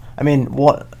out. I mean,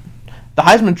 the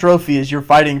Heisman Trophy is your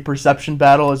fighting perception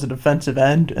battle as a defensive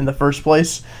end in the first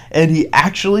place, and he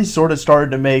actually sort of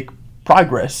started to make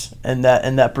progress in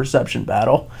that perception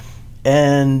battle,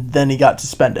 and then he got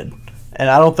suspended. And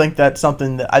I don't think that's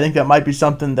something that, I think that might be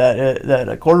something that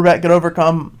a quarterback could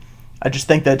overcome. I just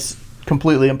think that's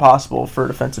completely impossible for a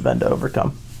defensive end to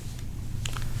overcome.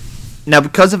 Now,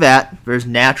 because of that, there's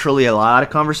naturally a lot of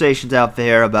conversations out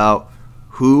there about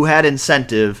who had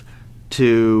incentive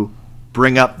to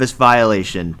bring up this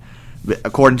violation.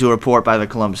 According to a report by the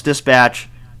Columbus Dispatch,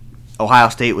 Ohio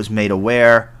State was made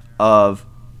aware of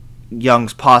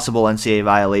Young's possible NCAA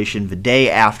violation the day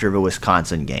after the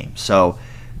Wisconsin game. So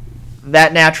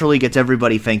that naturally gets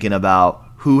everybody thinking about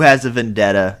who has a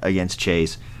vendetta against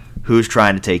Chase, who's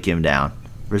trying to take him down.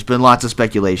 There's been lots of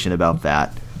speculation about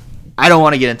that. I don't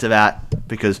want to get into that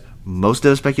because most of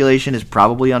the speculation is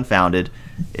probably unfounded.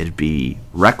 It'd be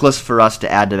reckless for us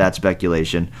to add to that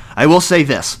speculation. I will say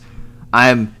this.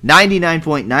 I'm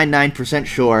 99.99%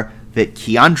 sure that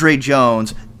Keandre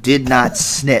Jones did not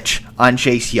snitch on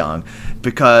Chase Young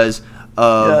because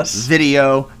of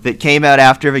video that came out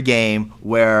after the game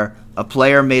where a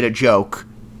player made a joke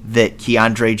that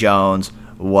Keandre Jones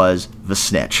was the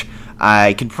snitch.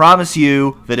 I can promise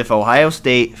you that if Ohio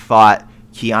State thought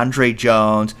Keandre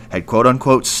Jones had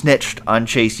quote-unquote snitched on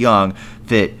Chase Young,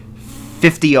 that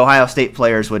 50 Ohio State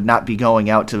players would not be going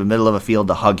out to the middle of a field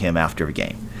to hug him after the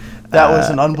game. That was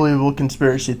an unbelievable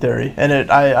conspiracy theory,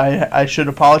 and I should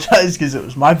apologize because it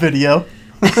was my video.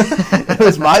 It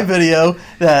was my video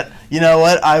that, you know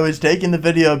what, I was taking the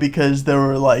video because there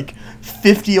were like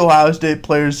 50 Ohio State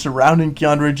players surrounding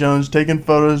Keandre Jones, taking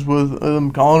photos with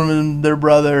him, calling him their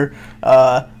brother.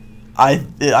 I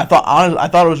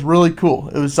thought it was really cool.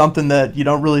 It was something that you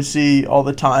don't really see all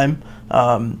the time,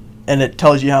 and it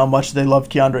tells you how much they love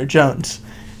Keandre Jones.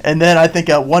 And then I think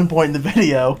at one point in the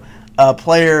video, a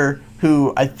player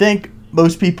who I think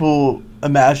most people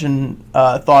imagine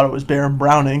thought it was Baron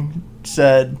Browning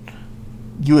said,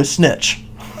 "You a snitch."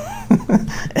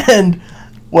 And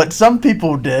what some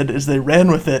people did is they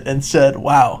ran with it and said,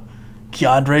 "Wow,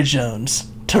 Keandre Jones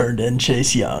turned in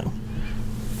Chase Young."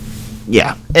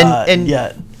 Yeah, and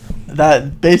yeah,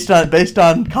 that based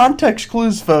on context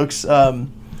clues, folks.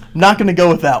 Not going to go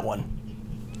with that one.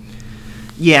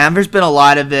 Yeah, and there's been a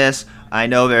lot of this. I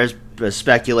know there's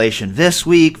speculation this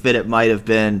week that it might have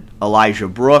been Elijah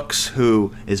Brooks,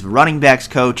 who is the running backs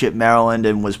coach at Maryland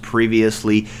and was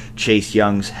previously Chase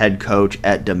Young's head coach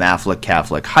at DeMatha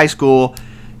Catholic High School.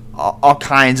 All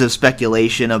kinds of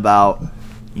speculation about,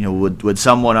 would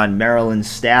someone on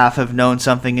Maryland's staff have known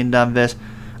something and done this?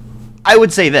 I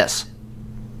would say this.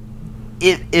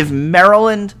 If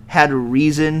Maryland had a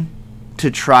reason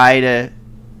to try to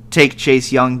take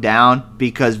Chase Young down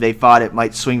because they thought it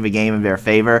might swing the game in their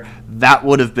favor, that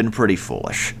would have been pretty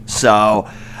foolish. So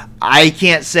I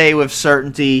can't say with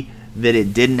certainty that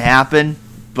it didn't happen,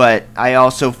 but I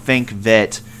also think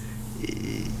that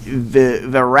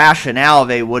the rationale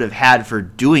they would have had for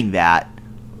doing that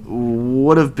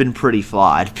would have been pretty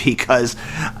flawed because,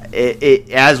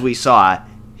 as we saw,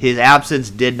 his absence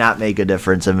did not make a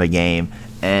difference in the game.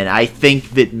 And I think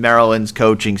that Maryland's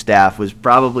coaching staff was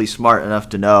probably smart enough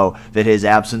to know that his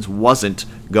absence wasn't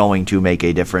going to make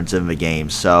a difference in the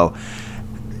game. So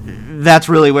that's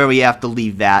really where we have to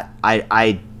leave that.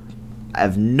 I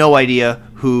have no idea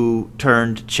who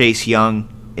turned Chase Young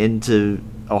into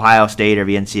Ohio State or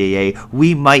the NCAA.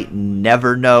 We might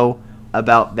never know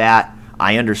about that.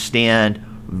 I understand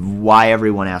why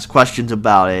everyone asks questions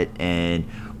about it and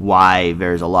why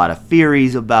there's a lot of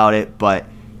theories about it, but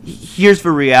here's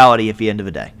the reality at the end of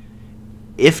the day.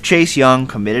 If Chase Young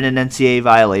committed an NCAA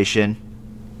violation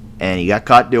and he got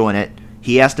caught doing it,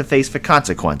 he has to face the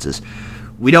consequences.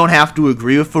 We don't have to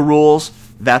agree with the rules.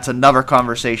 That's another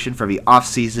conversation for the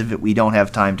offseason that we don't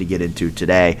have time to get into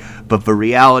today. But the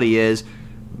reality is,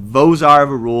 those are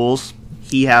the rules.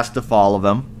 He has to follow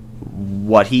them.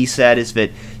 What he said is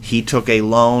that he took a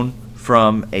loan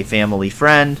from a family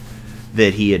friend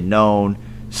that he had known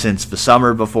since the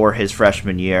summer before his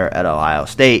freshman year at Ohio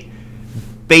State.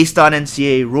 Based on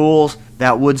NCAA rules,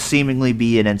 that would seemingly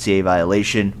be an NCAA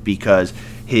violation because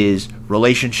his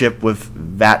relationship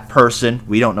with that person,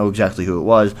 we don't know exactly who it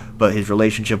was, but his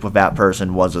relationship with that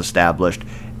person was established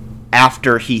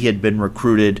after he had been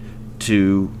recruited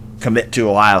to commit to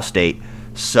Ohio State.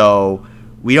 So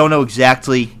we don't know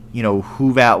exactly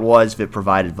who that was that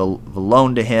provided the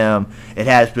loan to him. It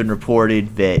has been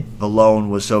reported that the loan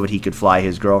was so that he could fly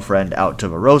his girlfriend out to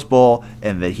the Rose Bowl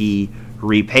and that he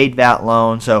repaid that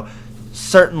loan. So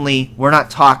certainly we're not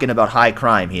talking about high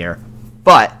crime here.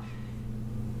 But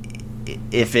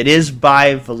if it is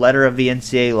by the letter of the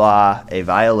NCAA law a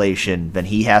violation, then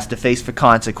he has to face the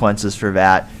consequences for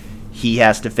that. He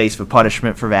has to face the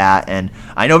punishment for that. And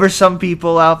I know there's some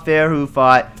people out there who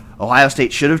thought Ohio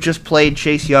State should have just played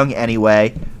Chase Young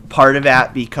anyway. Part of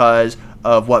that because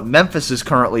of what Memphis is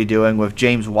currently doing with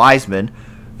James Wiseman.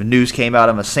 The news came out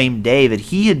on the same day that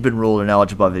he had been ruled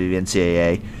ineligible by the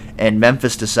NCAA, and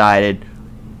Memphis decided,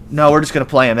 no, we're just going to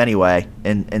play him anyway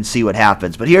and see what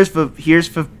happens. But here's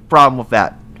the problem with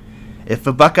that, If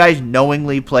the Buckeyes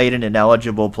knowingly played an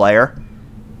ineligible player,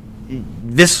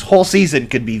 this whole season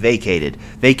could be vacated.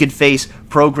 They could face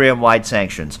program-wide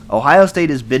sanctions. Ohio State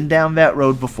has been down that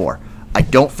road before. I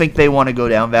don't think they want to go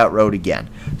down that road again.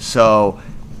 So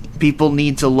people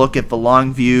need to look at the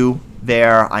long view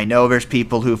there. I know there's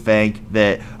people who think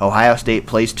that Ohio State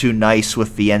plays too nice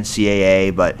with the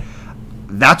NCAA, but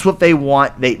that's what they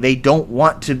want. They don't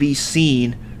want to be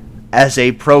seen as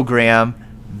a program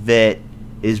that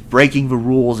is breaking the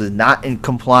rules, is not in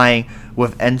complying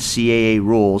with NCAA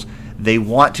rules. They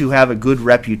want to have a good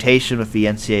reputation with the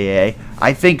NCAA.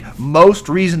 I think most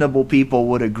reasonable people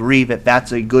would agree that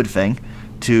that's a good thing,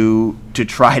 to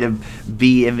try to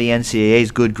be in the NCAA's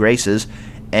good graces.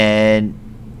 And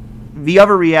the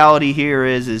other reality here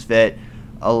is that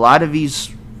a lot of these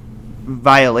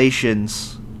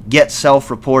violations get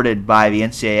self-reported by the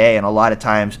NCAA, and a lot of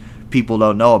times people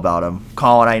don't know about them.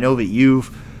 Colin, I know that you've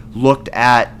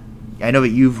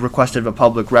requested the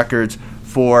public records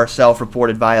for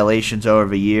self-reported violations over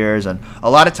the years, and a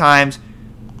lot of times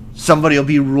somebody will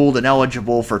be ruled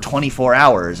ineligible for 24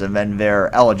 hours and then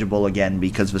they're eligible again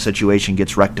because the situation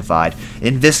gets rectified.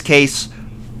 In this case,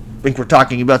 I think we're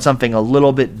talking about something a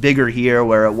little bit bigger here,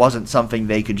 where it wasn't something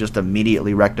they could just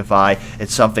immediately rectify.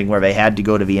 It's something where they had to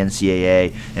go to the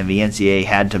NCAA, and the NCAA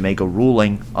had to make a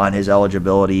ruling on his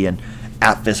eligibility, and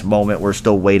at this moment we're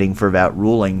still waiting for that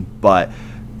ruling. But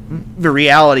the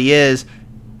reality is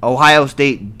Ohio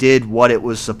State did what it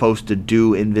was supposed to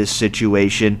do in this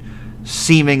situation.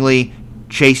 Seemingly,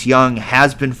 Chase Young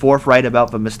has been forthright about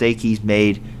the mistake he's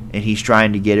made, and he's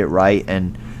trying to get it right,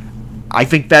 and I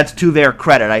think that's to their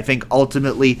credit. I think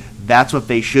ultimately that's what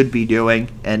they should be doing,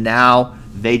 and now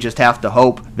they just have to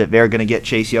hope that they're going to get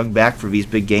Chase Young back for these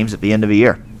big games at the end of the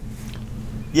year.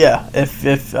 Yeah,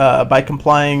 if by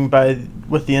complying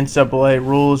with the NCAA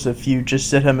rules, if you just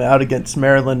sit him out against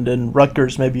Maryland and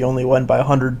Rutgers, maybe only won by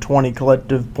 120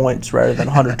 collective points rather than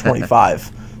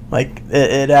 125.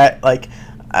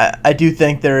 I do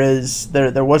think there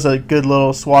was a good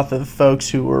little swath of folks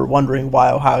who were wondering why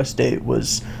Ohio State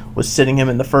was sitting him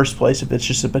in the first place, if it's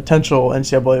just a potential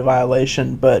NCAA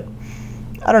violation. But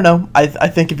I don't know. I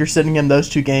think if you're sitting him those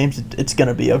two games, it's going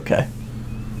to be okay.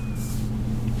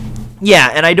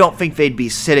 Yeah, and I don't think they'd be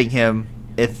sitting him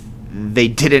if they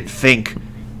didn't think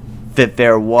that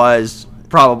there was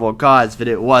probable cause that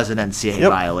it was an NCAA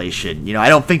violation. I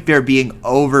don't think they're being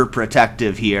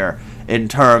overprotective here in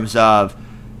terms of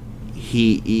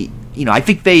I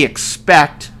think they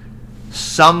expect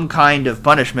some kind of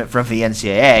punishment from the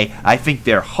NCAA. I think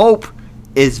their hope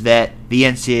is that the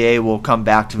NCAA will come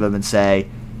back to them and say,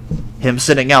 him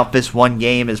sitting out this one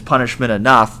game is punishment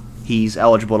enough. He's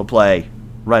eligible to play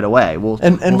right away. We'll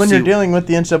when you're dealing with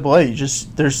the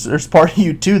NCAA, there's part of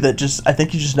you too that I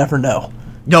think you just never know.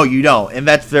 No, you don't, and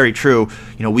that's very true.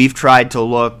 We've tried to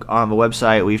look on the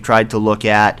website. We've tried to look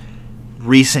at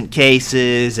recent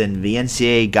cases and the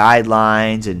NCAA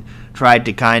guidelines and tried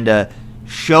to kind of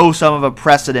show some of a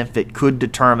precedent that could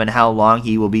determine how long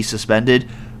he will be suspended.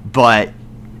 But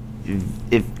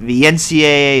if the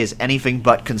NCAA is anything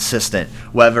but consistent,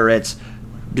 whether it's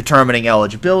determining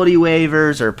eligibility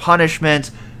waivers or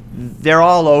punishments, they're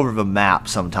all over the map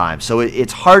sometimes. So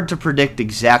it's hard to predict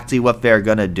exactly what they're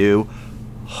going to do.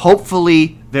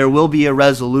 Hopefully there will be a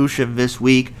resolution this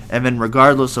week, and then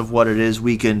regardless of what it is,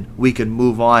 we can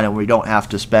move on and we don't have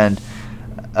to spend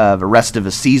the rest of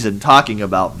the season talking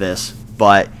about this.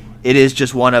 But it is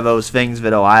just one of those things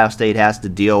that Ohio State has to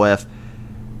deal with.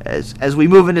 As we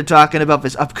move into talking about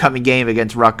this upcoming game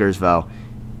against Rutgers, though,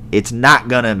 it's not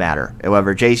going to matter.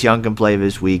 However, Chase Young can play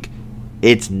this week.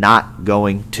 It's not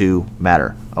going to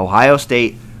matter. Ohio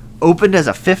State opened as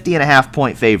a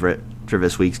 50.5-point favorite for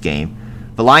this week's game.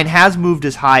 The line has moved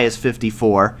as high as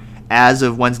 54. As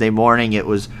of Wednesday morning, it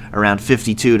was around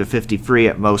 52 to 53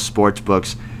 at most sports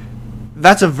books.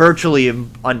 That's a virtually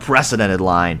unprecedented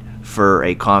line for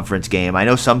a conference game. I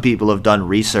know some people have done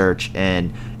research,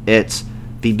 and it's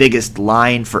the biggest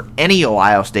line for any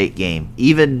Ohio State game,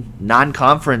 even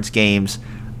non-conference games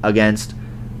against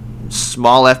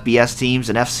small FBS teams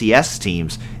and FCS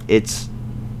teams. It's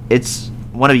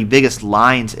one of the biggest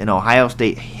lines in Ohio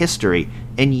State history,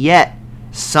 and yet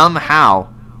somehow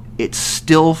it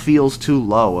still feels too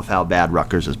low of how bad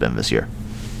Rutgers has been this year.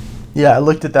 Yeah, I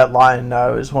looked at that line and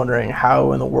I was wondering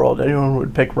how in the world anyone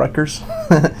would pick Rutgers.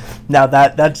 Now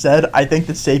that said, I think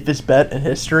the safest bet in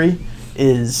history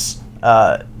is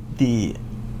the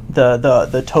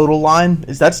total line.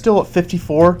 Is that still at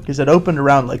 54? Because it opened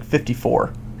around like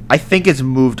 54. I think it's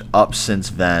moved up since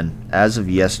then. As of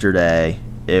yesterday,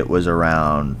 it was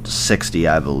around 60,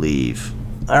 I believe.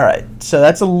 All right, so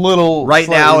that's a little Right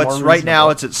now, slightly more reasonable.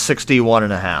 it's at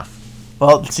 61.5.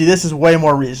 Well, see, this is way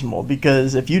more reasonable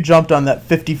because if you jumped on that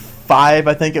 55,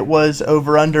 I think it was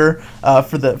over under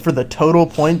for the total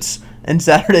points in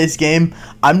Saturday's game,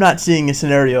 I'm not seeing a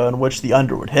scenario in which the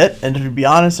under would hit. And to be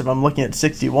honest, if I'm looking at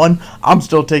 61, I'm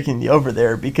still taking the over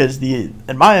there because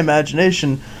in my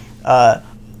imagination,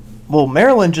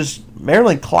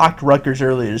 Maryland clocked Rutgers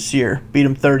earlier this year, beat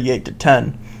them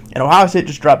 38-10, and Ohio State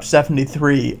just dropped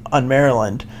 73 on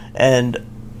Maryland, and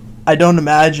I don't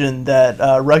imagine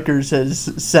that Rutgers has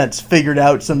since figured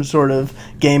out some sort of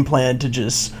game plan to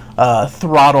just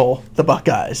throttle the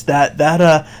Buckeyes. That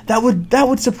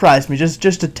would surprise me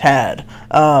just a tad.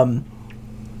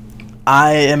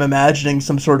 I am imagining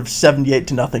some sort of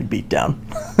 78-0 beatdown,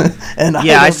 and I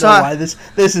don't know why this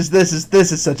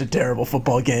is such a terrible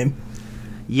football game.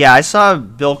 Yeah, I saw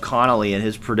Bill Connolly in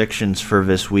his predictions for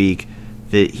this week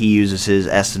that he uses his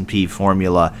S&P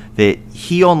formula, that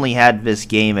he only had this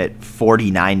game at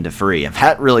 49-3, and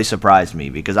that really surprised me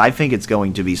because I think it's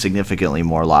going to be significantly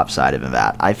more lopsided than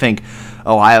that. I think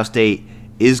Ohio State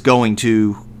is going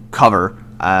to cover.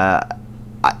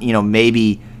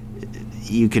 Maybe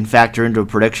you can factor into a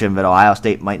prediction that Ohio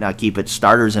State might not keep its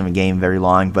starters in the game very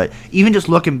long, but even just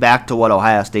looking back to what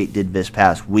Ohio State did this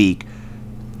past week,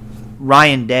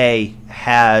 Ryan Day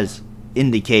has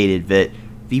indicated that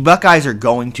the Buckeyes are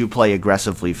going to play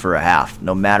aggressively for a half,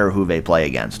 no matter who they play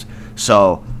against.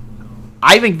 So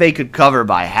I think they could cover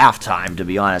by halftime, to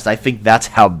be honest. I think that's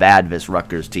how bad this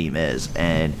Rutgers team is.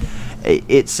 And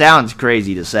it sounds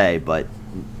crazy to say, but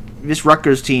this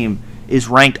Rutgers team is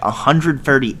ranked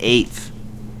 138th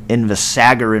in the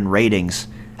Sagarin ratings.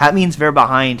 That means they're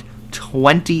behind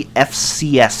 20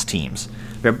 FCS teams.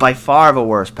 They're by far the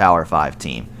worst Power 5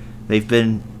 team. They've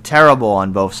been terrible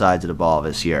on both sides of the ball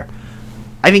this year.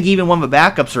 I think even when the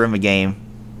backups are in the game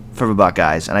for the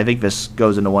Buckeyes, and I think this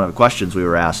goes into one of the questions we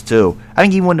were asked too, I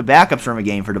think even when the backups are in the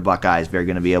game for the Buckeyes, they're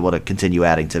going to be able to continue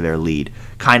adding to their lead.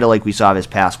 Kind of like we saw this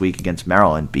past week against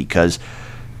Maryland, because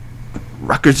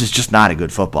Rutgers is just not a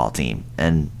good football team.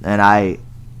 And I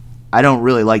don't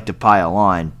really like to pile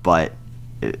on, but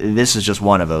this is just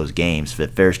one of those games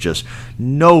that there's just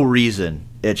no reason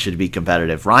it should be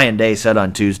competitive. Ryan Day said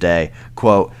on Tuesday,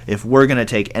 quote, "If we're going to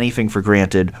take anything for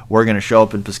granted, we're going to show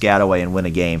up in Piscataway and win a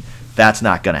game. That's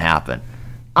not going to happen."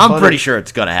 I'm pretty sure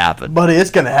it's going to happen. Buddy, it's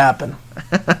going to happen.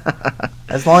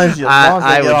 as long as they get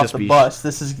off the bus,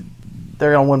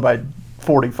 they're going to win by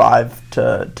 45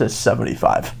 to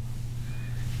 75.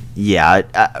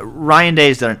 Yeah, Ryan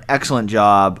Day's done an excellent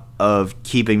job of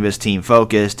keeping this team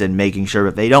focused and making sure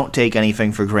that they don't take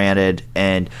anything for granted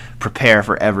and prepare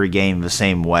for every game the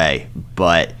same way.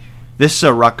 But this is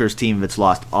a Rutgers team that's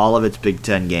lost all of its Big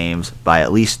Ten games by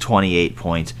at least 28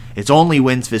 points. Its only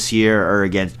wins this year are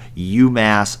against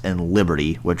UMass and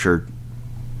Liberty, which are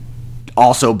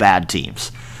also bad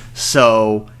teams.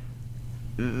 So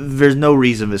there's no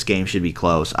reason this game should be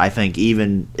close. I think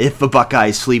even if the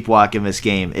Buckeyes sleepwalk in this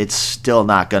game, it's still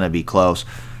not going to be close.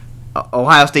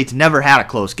 Ohio State's never had a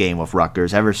close game with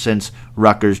Rutgers. Ever since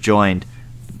Rutgers joined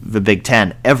the Big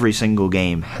Ten, every single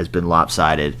game has been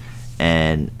lopsided.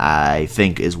 And I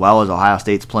think as well as Ohio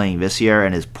State's playing this year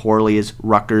and as poorly as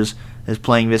Rutgers is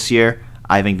playing this year,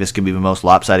 I think this could be the most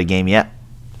lopsided game yet.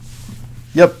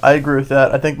 Yep, I agree with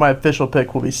that. I think my official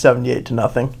pick will be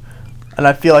 78-0. And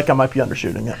I feel like I might be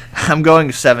undershooting it. I'm going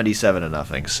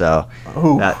 77-0. So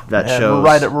that shows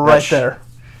we're right there.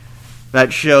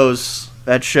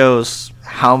 That shows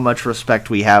how much respect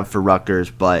we have for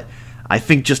Rutgers, but I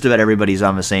think just about everybody's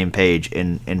on the same page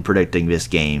in predicting this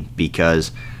game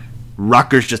because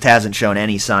Rutgers just hasn't shown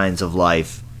any signs of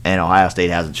life, and Ohio State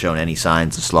hasn't shown any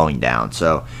signs of slowing down.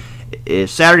 So if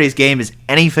Saturday's game is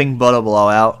anything but a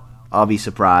blowout, I'll be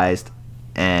surprised.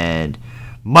 And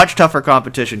much tougher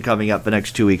competition coming up the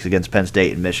next 2 weeks against Penn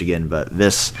State and Michigan, but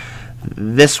this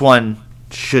one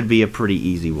should be a pretty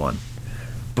easy one.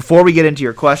 Before we get into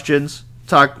your questions,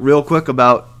 talk real quick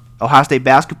about Ohio State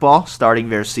basketball starting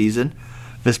their season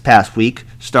this past week.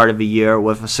 Started the year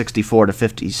with a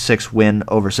 64-56 win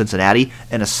over Cincinnati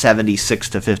and a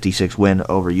 76-56 win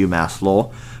over UMass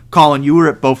Lowell. Colin, you were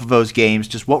at both of those games.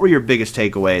 Just what were your biggest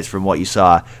takeaways from what you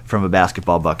saw from the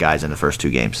basketball Buckeyes in the first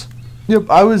two games? Yep,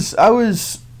 I was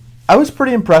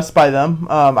pretty impressed by them.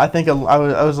 I think I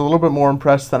was a little bit more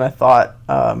impressed than I thought.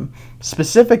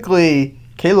 Specifically,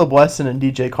 Caleb Wesson and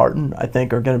DJ Carton, I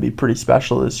think, are going to be pretty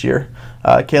special this year.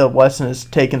 Caleb Wesson has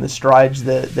taken the strides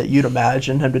that you'd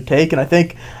imagine him to take, and I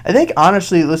think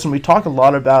honestly, listen, we talked a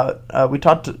lot about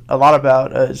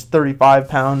his 35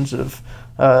 pounds of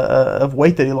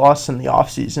weight that he lost in the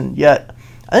offseason. Yet,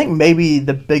 I think maybe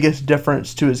the biggest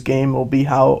difference to his game will be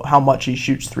how much he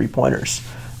shoots 3-pointers.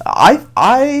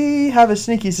 I have a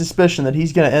sneaky suspicion that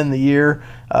he's going to end the year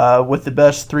with the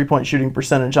best 3-point shooting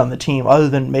percentage on the team, other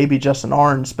than maybe Justin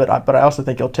Arns. But I also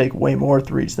think he'll take way more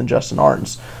threes than Justin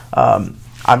Arns.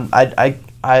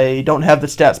 I don't have the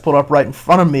stats pulled up right in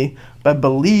front of me, but I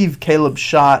believe Caleb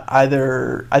shot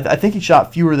I think he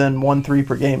shot fewer than 1 3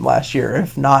 per game last year.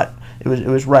 If not, it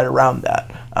was right around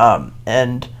that.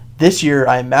 And this year,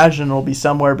 I imagine it'll be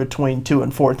somewhere between 2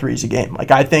 and 4 threes a game.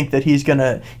 Like, I think that he's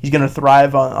gonna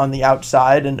thrive on the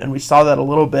outside, and we saw that a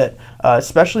little bit,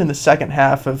 especially in the second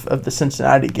half of the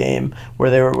Cincinnati game,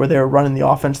 where they were running the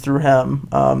offense through him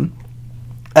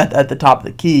at the top of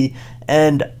the key,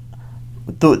 and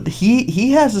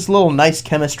he has this little nice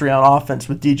chemistry on offense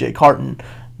with DJ Carton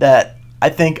that I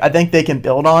think they can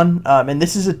build on, and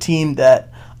this is a team that,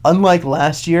 unlike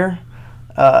last year.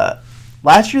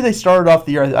 Last year they started off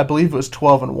the year, I believe it was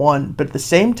 12-1, but at the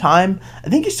same time, I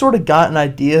think you sort of got an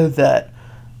idea that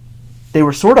they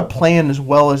were sort of playing as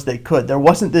well as they could. There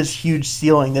wasn't this huge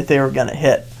ceiling that they were going to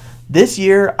hit. This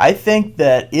year, I think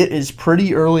that it is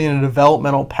pretty early in a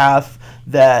developmental path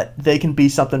that they can be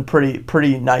something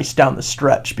pretty nice down the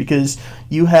stretch, because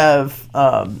you have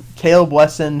Caleb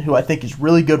Wesson, who I think is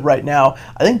really good right now.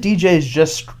 I think DJ is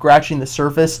just scratching the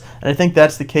surface, and I think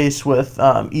that's the case with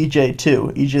EJ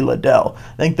too, EJ Liddell.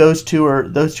 I think those two are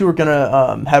going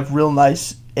to have real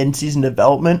nice in-season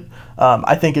development.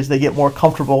 I think as they get more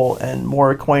comfortable and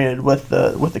more acquainted with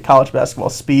the college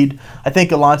basketball speed. I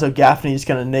think Alonzo Gaffney is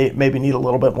going to maybe need a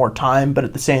little bit more time, but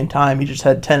at the same time, he just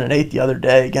had 10 and 8 the other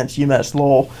day against UMass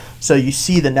Lowell, so you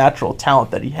see the natural talent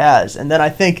that he has. And then I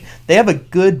think they have a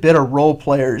good bit of role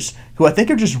players who I think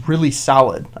are just really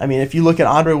solid. I mean, if you look at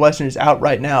Andre Weston, who's out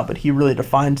right now, but he really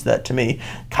defines that to me.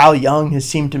 Kyle Young has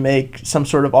seemed to make some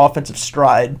sort of offensive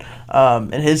stride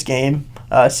in his game.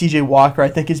 CJ Walker, I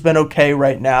think, has been okay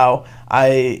right now.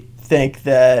 I think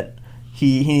that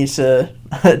he needs to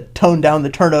tone down the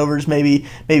turnovers, maybe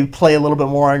play a little bit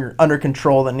more under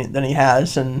control than he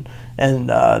has in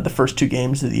the first 2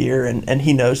 games of the year, and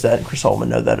he knows that, and Chris Holman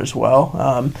knows that as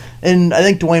well. And I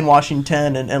think Dwayne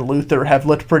Washington and Luther have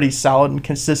looked pretty solid and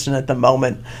consistent at the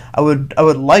moment. I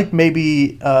would like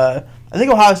maybe I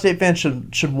think Ohio State fans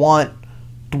should want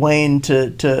Dwayne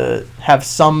to have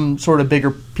some sort of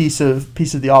bigger piece of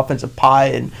the offensive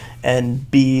pie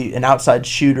and be an outside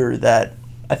shooter that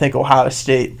I think Ohio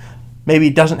State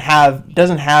maybe doesn't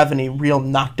have any real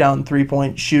knockdown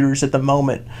 3-point shooters at the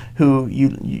moment who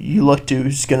you look to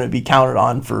who's going to be counted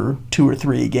on for 2 or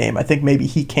 3 a game. I think maybe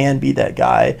he can be that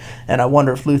guy, and I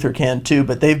wonder if Luther can too,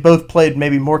 but they've both played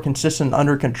maybe more consistent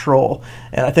under control,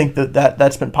 and I think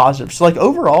that's been positive. So, like,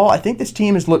 overall, I think this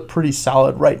team has looked pretty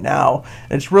solid right now,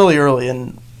 and it's really early,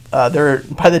 and by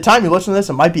the time you listen to this,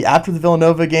 it might be after the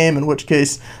Villanova game, in which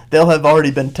case they'll have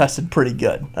already been tested pretty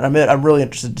good, and I'm really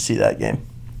interested to see that game.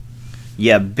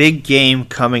 Yeah, big game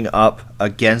coming up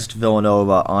against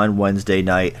Villanova on Wednesday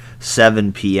night,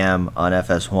 7 p.m. on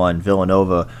FS1.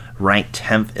 Villanova ranked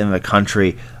 10th in the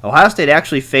country. Ohio State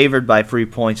actually favored by 3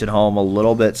 points at home, a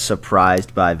little bit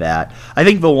surprised by that. I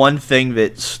think the one thing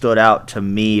that stood out to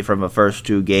me from the first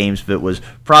 2 games that was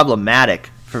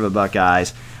problematic for the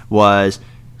Buckeyes was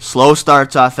slow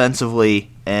starts offensively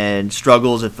and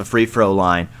struggles at the free throw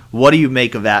line. What do you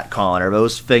make of that, Colin? Are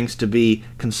those things to be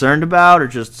concerned about, or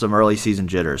just some early season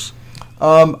jitters?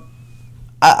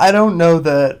 I don't know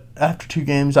that after 2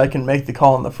 games I can make the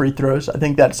call on the free throws. I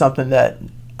think that's something that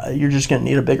you're just going to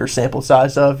need a bigger sample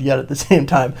size of. Yet at the same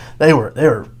time, they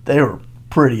were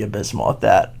pretty abysmal at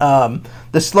that.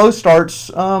 The slow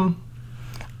starts.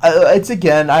 It's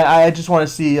again. I just want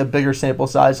to see a bigger sample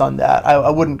size on that. I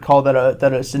wouldn't call that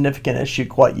a significant issue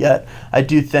quite yet. I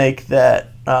do think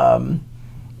that.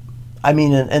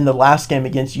 In the last game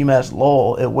against UMass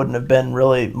Lowell, it wouldn't have been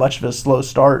really much of a slow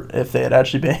start if they had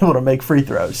actually been able to make free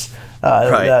throws.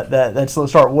 Right. That slow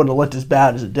start wouldn't have looked as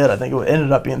bad as it did. I think it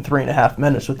ended up being 3.5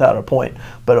 minutes without a point,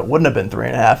 but it wouldn't have been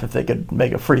 3.5 if they could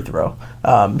make a free throw.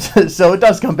 So it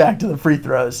does come back to the free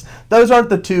throws. Those aren't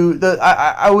the two.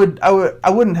 I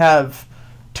wouldn't have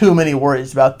too many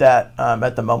worries about that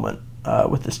at the moment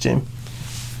with this team.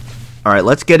 All right,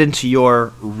 let's get into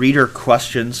your reader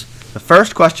questions. The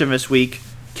first question this week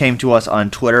came to us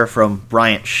on Twitter from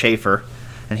Bryant Schaefer,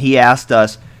 and he asked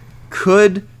us,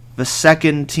 could the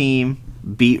second team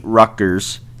beat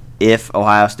Rutgers if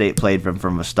Ohio State played them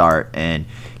from the start? And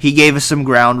he gave us some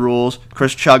ground rules.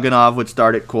 Chris Chugunov would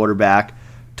start at quarterback.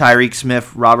 Tyreek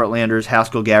Smith, Robert Landers,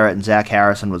 Haskell Garrett, and Zach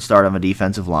Harrison would start on the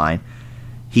defensive line.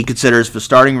 He considers the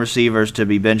starting receivers to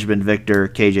be Benjamin Victor,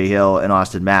 KJ Hill, and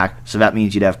Austin Mack. So that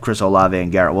means you'd have Chris Olave and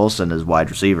Garrett Wilson as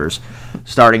wide receivers.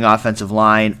 Starting offensive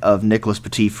line of Nicholas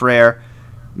Petit-Frere,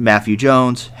 Matthew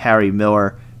Jones, Harry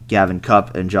Miller, Gavin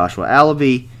Cupp, and Joshua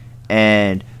Alabi.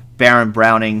 And Baron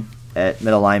Browning at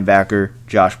middle linebacker,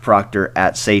 Josh Proctor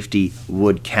at safety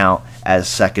would count as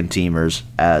second-teamers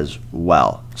as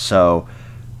well. So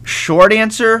short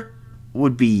answer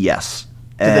would be yes.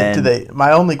 Do they?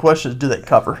 My only question is, do they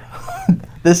cover?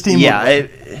 This team? Yeah,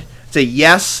 it's a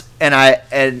yes, and I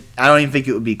don't even think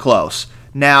it would be close.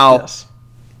 Now, Yes.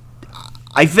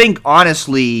 I think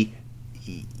honestly,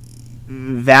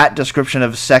 that description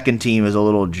of second team is a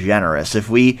little generous. If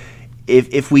we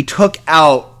took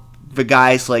out the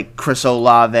guys like Chris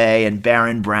Olave and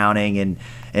Baron Browning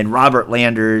and Robert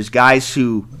Landers, guys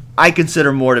who I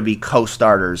consider more to be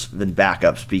co-starters than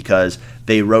backups because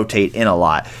they rotate in a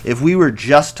lot. If we were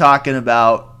just talking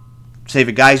about, say,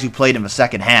 the guys who played in the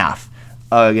second half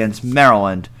against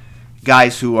Maryland,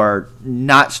 guys who are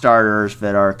not starters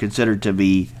that are considered to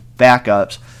be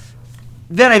backups,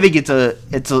 then I think it's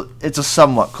a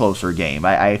somewhat closer game.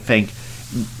 I think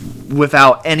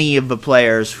without any of the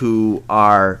players who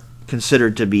are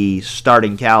considered to be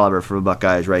starting caliber for the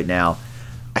Buckeyes right now,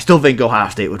 I still think Ohio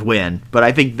State would win, but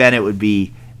I think then it would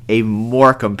be a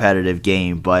more competitive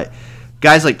game. But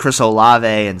guys like Chris Olave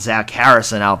and Zach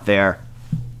Harrison out there,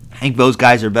 I think those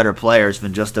guys are better players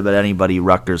than just about anybody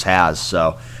Rutgers has.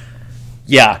 So,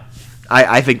 yeah,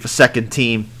 I think the second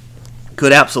team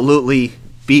could absolutely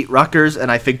beat Rutgers,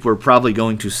 and I think we're probably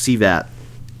going to see that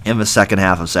in the second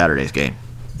half of Saturday's game.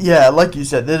 Yeah, like you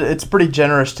said, it's pretty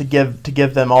generous to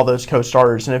give them all those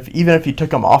co-starters, and even if you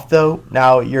took them off, though,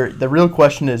 now the real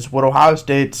question is, would Ohio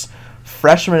State's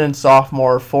freshman and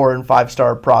sophomore 4- and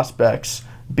 5-star prospects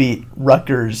beat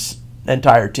Rutgers'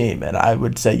 entire team? And I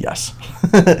would say yes.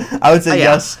 I would say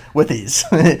yes with ease.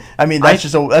 I mean, that's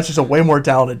just a way more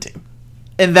talented team.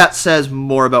 And that says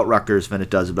more about Rutgers than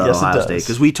it does about Ohio State,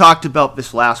 because we talked about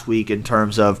this last week in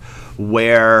terms of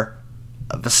where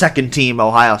the second team,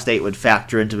 Ohio State, would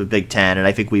factor into the Big Ten, and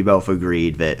I think we both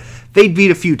agreed that they'd beat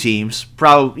a few teams.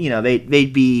 Probably,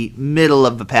 they'd be middle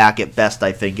of the pack at best,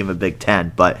 I think, in the Big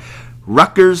Ten. But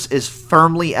Rutgers is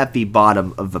firmly at the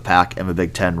bottom of the pack in the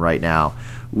Big Ten right now.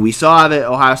 We saw that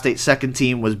Ohio State's second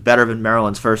team was better than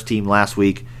Maryland's first team last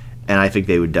week, and I think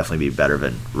they would definitely be better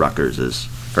than Rutgers'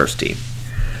 first team.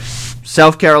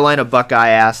 South Carolina Buckeye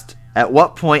asked, at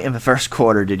what point in the first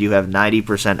quarter did you have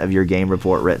 90% of your game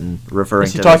report written referring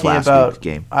to this last week's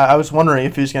game? I was wondering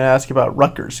if he was going to ask about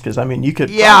Rutgers, because, I mean, you could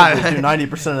probably do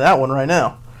 90% of that one right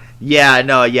now.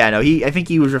 I think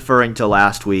he was referring to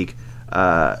last week.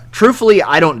 Truthfully,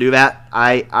 I don't do that.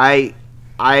 I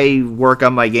work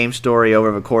on my game story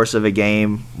over the course of a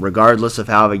game, regardless of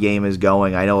how the game is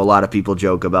going. I know a lot of people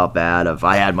joke about that, if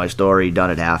I had my story done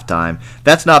at halftime.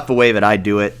 That's not the way that I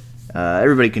do it.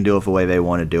 Everybody can do it the way they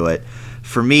want to do it.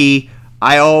 For me,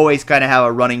 I always kind of have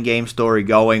a running game story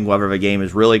going, whether the game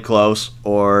is really close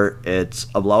or it's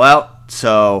a blowout.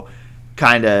 So,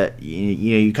 kind of,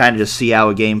 you kind of just see how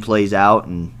a game plays out,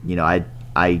 and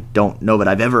I don't know that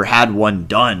I've ever had one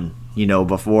done,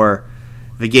 before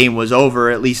the game was over.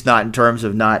 At least not in terms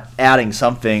of not adding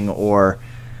something, or,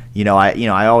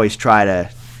 I always try to,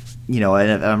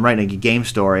 and if I'm writing a game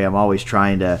story, I'm always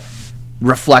trying to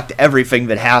reflect everything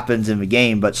that happens in the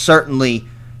game. But certainly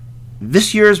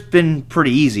this year's been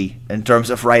pretty easy in terms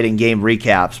of writing game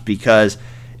recaps, because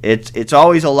it's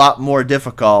always a lot more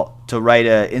difficult to write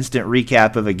an instant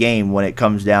recap of a game when it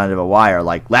comes down to the wire,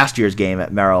 like last year's game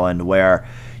at Maryland, where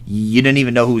you didn't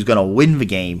even know who was going to win the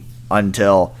game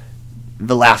until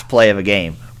the last play of a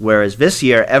game. Whereas this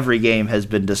year, every game has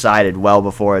been decided well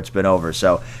before it's been over.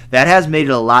 So that has made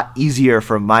it a lot easier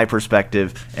from my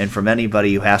perspective and from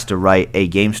anybody who has to write a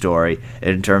game story,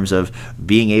 in terms of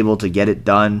being able to get it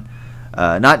done.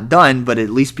 Not done, but at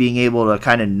least being able to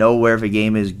kind of know where the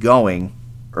game is going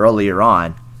earlier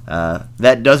on.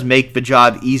 That does make the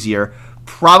job easier.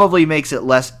 Probably makes it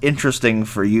less interesting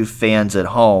for you fans at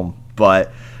home,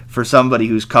 but for somebody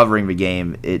who's covering the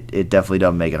game, it definitely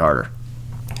does make it harder.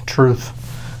 Truth.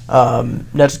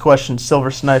 Next question,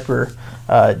 Silver Sniper.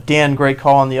 Dan, great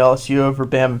call on the LSU over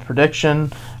Bama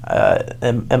prediction.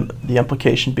 And the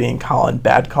implication being Colin,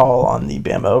 bad call on the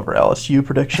Bama over LSU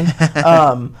prediction.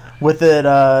 With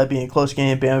it being a close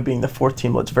game, Bama being the fourth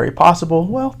team looks very possible.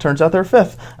 Well, turns out they're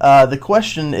fifth. The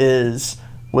question is,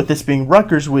 with this being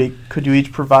Rutgers week, could you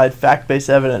each provide fact-based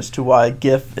evidence to why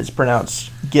GIF is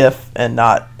pronounced GIF and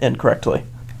not incorrectly?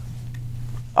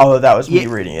 Although that was me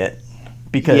reading it.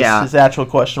 Because his actual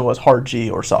question was hard G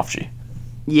or soft G.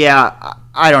 Yeah,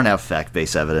 I don't have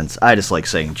fact-based evidence. I just like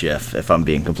saying GIF, if I'm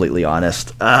being completely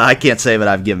honest. I can't say that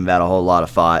I've given that a whole lot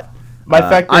of thought. My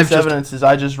fact-based evidence is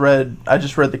I just read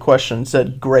the question,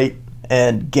 said great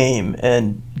and game,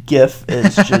 and GIF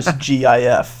is just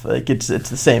GIF. Like it's the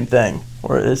same thing.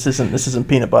 Or this isn't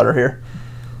peanut butter here.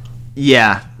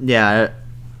 Yeah.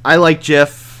 I like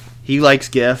GIF. He likes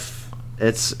GIF.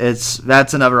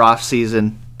 That's another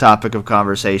off-season topic of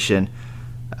conversation.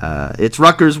 It's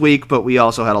Rutgers week, but we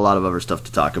also had a lot of other stuff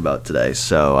to talk about today.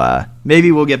 So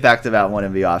maybe we'll get back to that one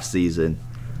in the off-season.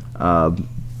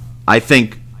 I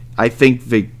think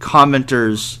the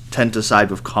commenters tend to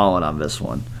side with Colin on this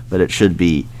one, that it should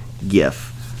be GIF.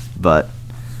 But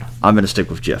I'm going to stick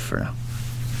with GIF for now.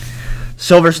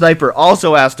 Silver Sniper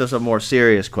also asked us a more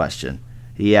serious question.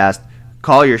 He asked,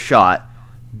 call your shot.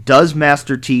 Does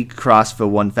Master Teague cross the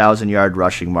 1,000-yard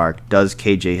rushing mark? Does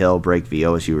KJ Hill break the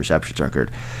OSU receptions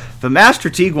record? The Master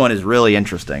Teague one is really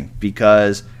interesting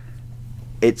because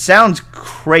it sounds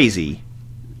crazy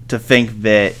to think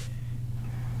that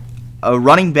a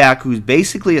running back who's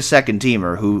basically a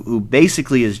second-teamer, who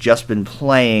basically has just been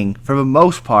playing, for the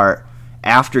most part,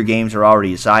 after games are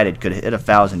already decided, could hit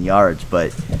 1,000 yards,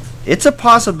 but it's a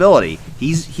possibility.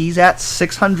 He's at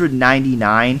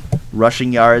 699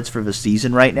 rushing yards for the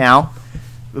season right now.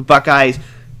 The Buckeyes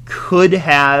could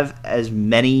have as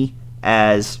many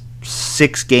as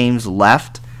 6 games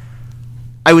left.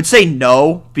 I would say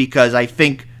no, because I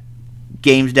think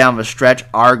games down the stretch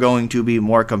are going to be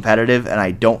more competitive, and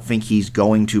I don't think he's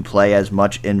going to play as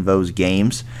much in those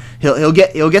games. He'll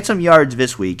get some yards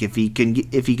this week. If he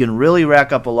can really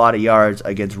rack up a lot of yards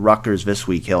against Rutgers this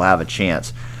week, he'll have a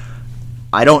chance.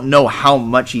 I don't know how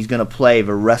much he's going to play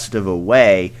the rest of the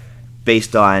way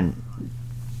based on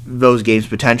those games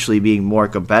potentially being more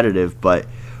competitive, but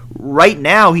right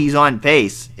now he's on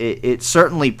pace. It's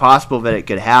certainly possible that it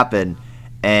could happen,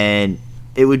 and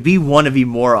it would be one of the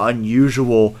more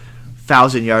unusual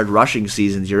 1,000-yard rushing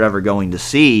seasons you're ever going to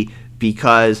see,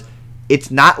 because it's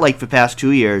not like the past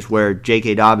 2 years where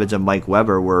J.K. Dobbins and Mike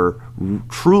Weber were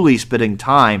truly splitting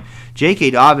time.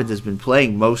 J.K. Dobbins has been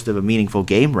playing most of the meaningful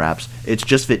game reps. It's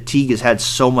just that Teague has had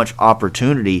so much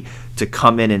opportunity to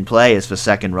come in and play as the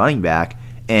second running back,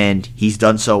 and he's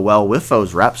done so well with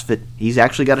those reps that he's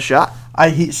actually got a shot.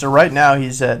 So right now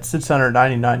he's at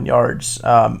 699 yards.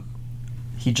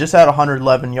 He just had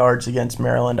 111 yards against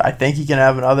Maryland. I think he can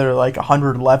have another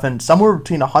 111, somewhere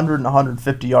between 100 and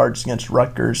 150 yards against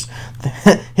Rutgers.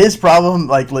 His problem,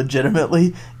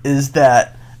 legitimately, is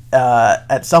that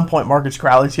at some point Marcus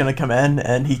Crowley's going to come in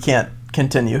and he can't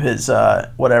continue his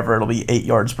it'll be 8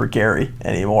 yards per carry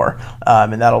anymore,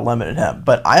 and that'll limit him.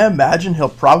 But I imagine he'll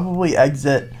probably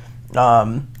exit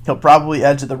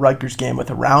the Rutgers game with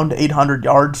around 800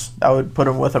 yards. That would put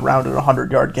him with around a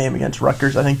 100-yard game against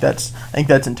Rutgers. I think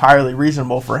that's entirely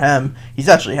reasonable for him. He's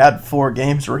actually had 4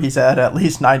 games where he's had at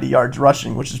least 90 yards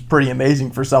rushing, which is pretty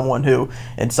amazing for someone who,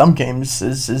 in some games,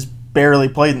 is barely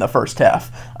played in the first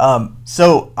half.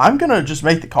 So I'm gonna just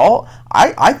make the call.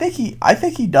 I think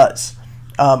he does.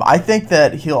 I think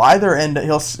that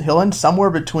he'll end somewhere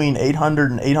between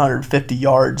 800 and 850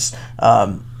 yards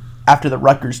after the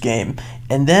Rutgers game,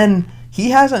 and then he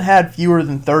hasn't had fewer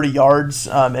than 30 yards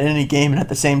in any game, and at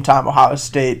the same time Ohio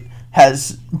State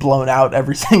has blown out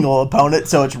every single opponent,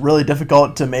 so it's really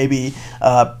difficult to maybe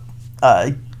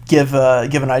give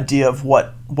an idea of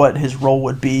what his role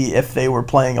would be if they were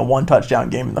playing a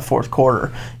 1-touchdown game in the fourth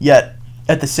quarter. Yet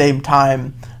at the same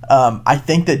time, I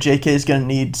think that JK is going to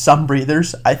need some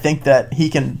breathers. I think that he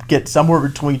can get somewhere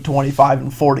between 25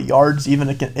 and 40 yards, even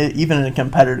in a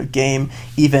competitive game,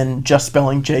 even just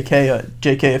spelling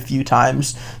JK a few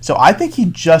times. So I think he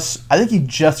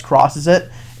just crosses it,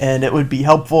 and it would be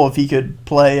helpful if he could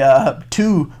play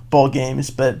 2 bowl games.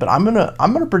 But I'm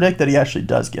gonna predict that he actually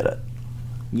does get it.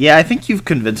 Yeah, I think you've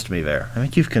convinced me there. I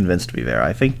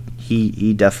think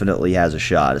he definitely has a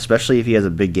shot, especially if he has a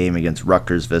big game against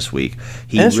Rutgers this week.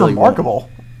 And it's really remarkable.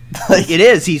 It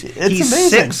is. He's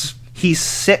amazing. He's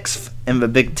 6th in the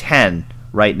Big Ten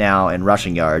right now in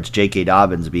rushing yards, J.K.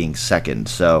 Dobbins being 2nd.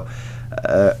 So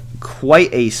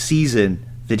quite a season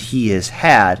that he has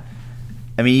had.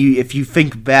 I mean, if you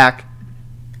think back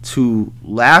to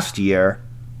last year,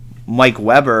 Mike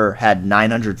Weber had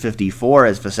 954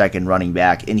 as the second running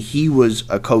back, and he was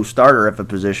a co-starter at the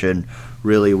position,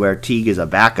 really, where Teague is a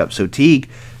backup. So Teague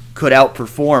could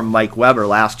outperform Mike Weber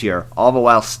last year, all the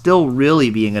while still really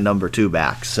being a number 2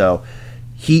 back. So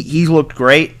he's looked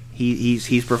great.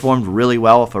 He's performed really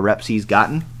well with the reps he's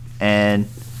gotten, and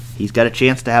he's got a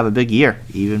chance to have a big year,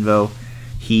 even though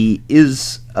he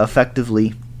is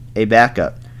effectively a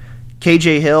backup.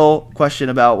 KJ Hill, question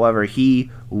about whether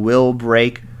he will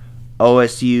break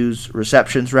OSU's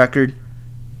receptions record.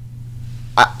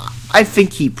 I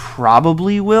think he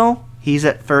probably will. He's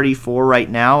at 34 right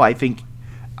now. I think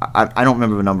I don't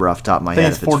remember the number off the top of my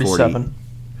head. It's 47.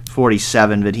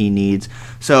 47 that he needs.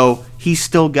 So he's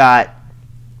still got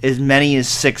as many as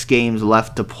 6 games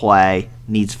left to play.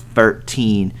 Needs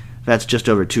 13. That's just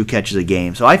over 2 catches a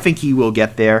game. So I think he will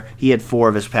get there. He had 4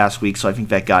 of his past weeks, so I think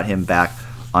that got him back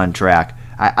on track.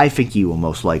 I think he will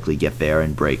most likely get there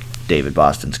and break David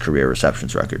Boston's career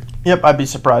receptions record. Yep, I'd be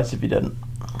surprised if he didn't.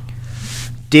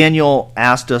 Daniel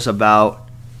asked us about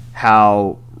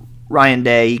how Ryan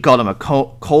Day, he called him a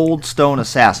cold stone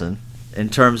assassin in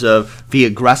terms of the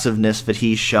aggressiveness that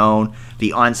he's shown,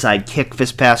 the onside kick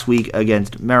this past week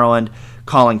against Maryland,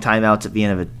 calling timeouts at the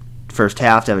end of the first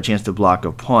half to have a chance to block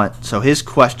a punt. So his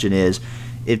question is,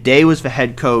 if Day was the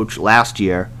head coach last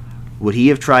year, would he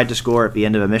have tried to score at the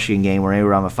end of a Michigan game where they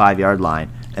were on the 5-yard line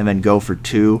and then go for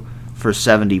 2 for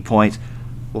 70 points?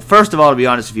 Well, first of all, to be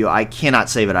honest with you, I cannot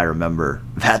say that I remember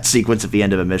that sequence at the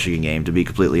end of a Michigan game, to be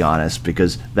completely honest,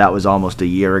 because that was almost a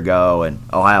year ago, and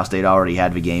Ohio State already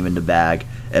had the game in the bag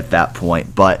at that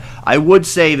point. But I would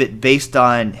say that based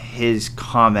on his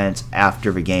comments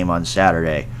after the game on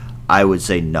Saturday, I would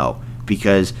say no,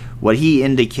 because what he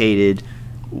indicated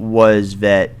was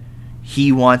that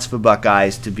he wants the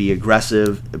Buckeyes to be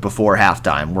aggressive before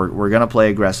halftime. We're going to play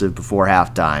aggressive before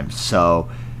halftime. So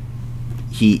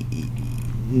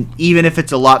even if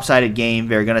it's a lopsided game,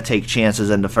 they're going to take chances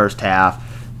in the first half.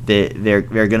 They're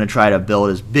going to try to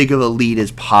build as big of a lead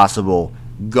as possible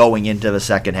going into the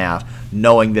second half,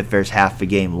 knowing that there's half the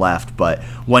game left. But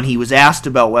when he was asked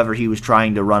about whether he was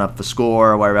trying to run up the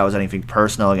score or whether that was anything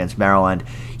personal against Maryland,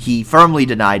 he firmly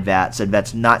denied that, said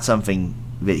that's not something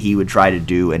that he would try to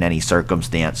do in any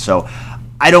circumstance. So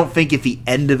I don't think at the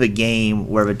end of a game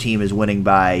where the team is winning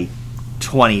by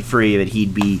 23 that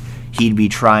he'd be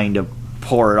trying to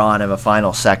pour it on in the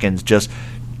final seconds just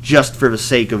for the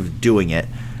sake of doing it.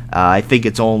 I think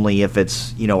it's only if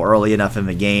it's early enough in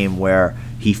the game where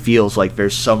he feels like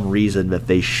there's some reason that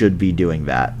they should be doing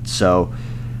that. So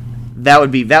that would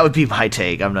be my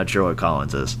take. I'm not sure what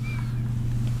Collins is.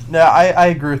 No, I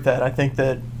agree with that. I think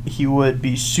that he would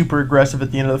be super aggressive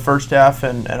at the end of the first half,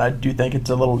 and I do think it's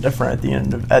a little different at the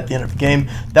end of the game.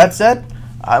 That said,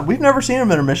 we've never seen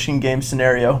him in a Michigan game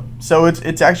scenario, so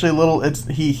it's actually a little.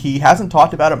 He hasn't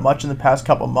talked about it much in the past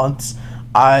couple months.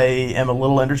 I am a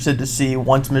little interested to see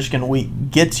once Michigan week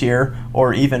gets here,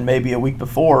 or even maybe a week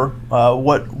before,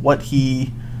 what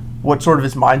sort of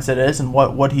his mindset is and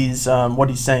what he's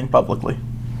saying publicly.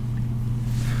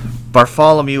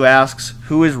 Bartholomew asks,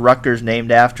 who is Rutgers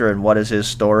named after and what is his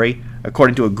story?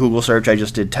 According to a Google search I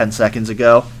just did 10 seconds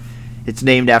ago, it's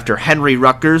named after Henry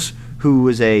Rutgers, who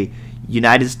was a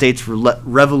United States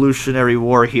Revolutionary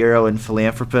War hero and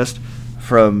philanthropist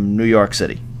from New York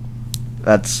City.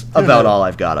 That's about all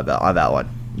I've got on that one.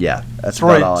 Yeah, that's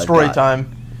about all I've got.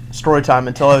 Story time.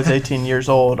 Until I was 18 years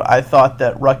old, I thought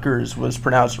that Rutgers was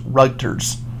pronounced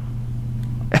Rugters.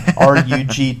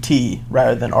 R-U-G-T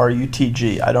rather than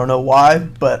R-U-T-G. I don't know why,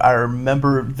 but I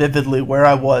remember vividly where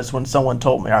I was when someone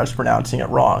told me I was pronouncing it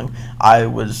wrong. I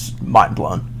was mind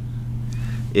blown.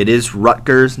 It is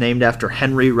Rutgers, named after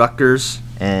Henry Rutgers,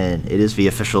 and it is the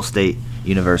official state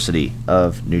university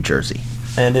of New Jersey.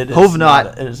 And it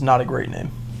is not a great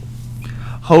name.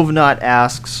 Hovnot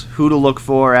asks who to look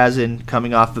for as in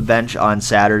coming off the bench on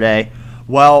Saturday.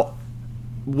 Well,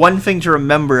 one thing to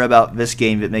remember about this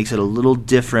game that makes it a little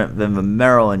different than the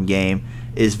Maryland game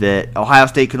is that Ohio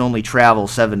State can only travel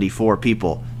 74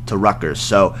 people to Rutgers.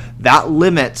 So that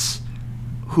limits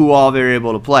who all they're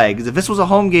able to play. Because if this was a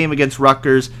home game against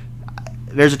Rutgers,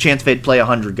 there's a chance they'd play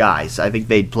 100 guys. I think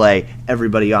they'd play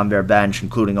everybody on their bench,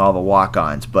 including all the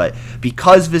walk-ons. But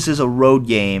because this is a road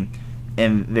game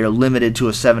and they're limited to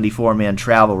a 74-man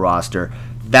travel roster,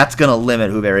 that's going to limit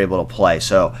who they're able to play.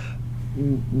 So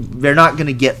they're not going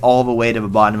to get all the way to the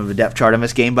bottom of the depth chart in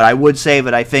this game, but I would say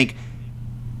that I think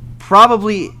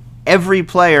probably every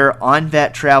player on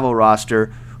that travel roster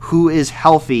who is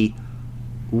healthy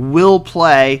will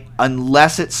play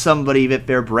unless it's somebody that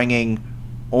they're bringing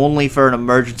only for an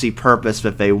emergency purpose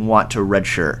that they want to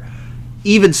redshirt.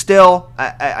 Even still,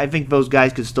 I think those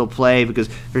guys could still play because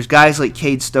there's guys like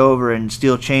Cade Stover and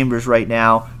Steel Chambers right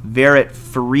now. They're at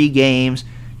 3 games.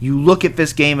 You look at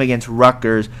this game against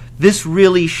Rutgers, this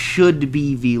really should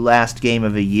be the last game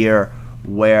of the year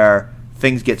where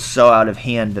things get so out of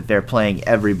hand that they're playing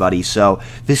everybody. So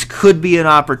this could be an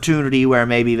opportunity where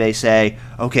maybe they say,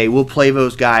 okay, we'll play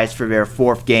those guys for their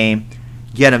 4th game,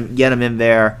 get them in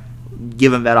there,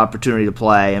 give them that opportunity to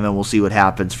play, and then we'll see what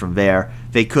happens from there.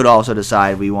 They could also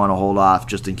decide we want to hold off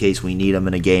just in case we need them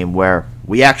in a game where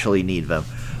we actually need them.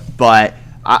 But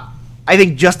I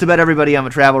think just about everybody on the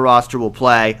travel roster will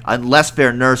play, unless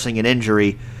they're nursing an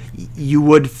injury. You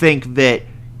would think that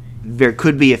there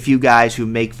could be a few guys who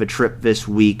make the trip this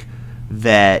week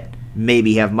that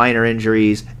maybe have minor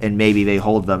injuries, and maybe they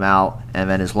hold them out, and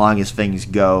then as long as things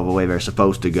go the way they're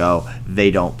supposed to go,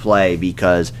 they don't play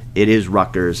because it is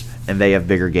Rutgers, and they have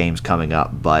bigger games coming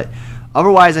up. But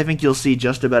otherwise, I think you'll see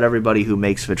just about everybody who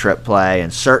makes the trip play,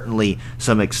 and certainly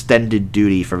some extended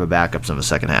duty for the backups in the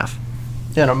second half.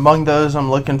 And among those I'm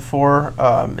looking for,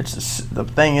 the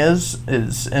thing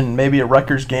is in maybe a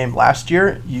Rutgers game last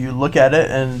year, you look at it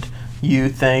and you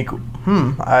think,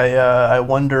 I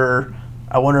wonder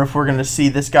if we're going to see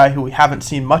this guy who we haven't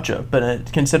seen much of.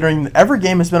 But considering every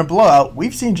game has been a blowout,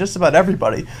 we've seen just about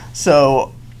everybody.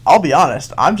 So I'll be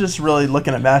honest, I'm just really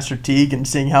looking at Master Teague and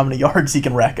seeing how many yards he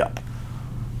can rack up.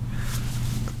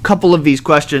 A couple of these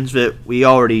questions that we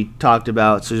already talked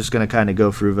about, so just going to kind of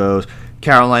go through those.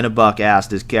 Carolina Buck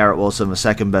asked, is Garrett Wilson the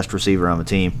second best receiver on the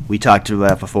team? We talked about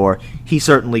that before. He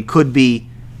certainly could be,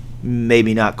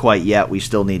 maybe not quite yet. We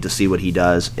still need to see what he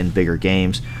does in bigger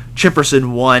games.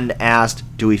 Chipperson 1 asked,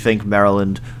 do we think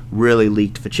Maryland really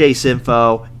leaked the Chase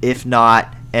info? If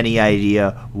not, any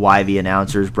idea why the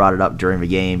announcers brought it up during the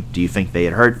game? Do you think they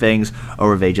had heard things, or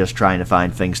were they just trying to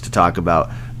find things to talk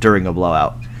about during a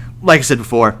blowout? Like I said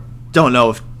before, don't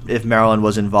know if Maryland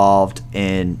was involved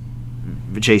in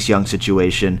the Chase Young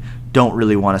situation. Don't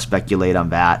really want to speculate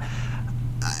on that.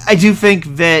 I do think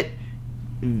that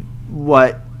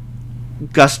what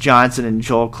Gus Johnson and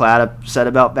Joel Klatt said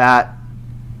about that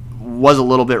was a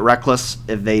little bit reckless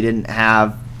if they didn't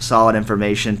have solid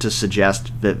information to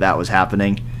suggest that was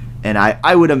happening. And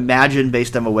I would imagine,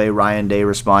 based on the way Ryan Day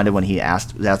responded when he was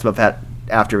asked about that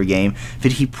after a game,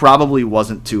 that he probably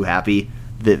wasn't too happy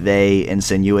that they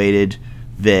insinuated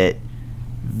that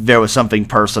there was something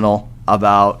personal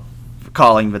about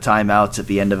calling the timeouts at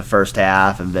the end of the first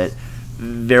half and that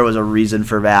there was a reason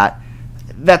for that.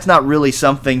 That's not really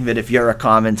something that if you're a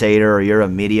commentator or you're a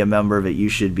media member that you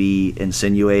should be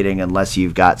insinuating unless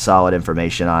you've got solid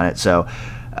information on it. So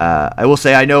I will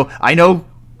say I know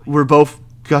we're both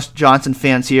Gus Johnson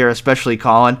fans here, especially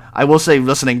Colin. I will say,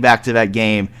 listening back to that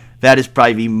game, that is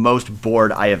probably the most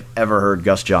bored I have ever heard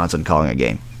Gus Johnson calling a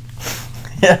game.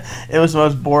 Yeah, it was the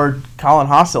most bored Colin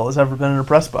Hassel has ever been in a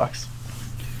press box.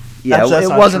 Yeah, that's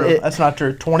it wasn't. That's not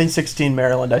true. 2016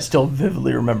 Maryland, I still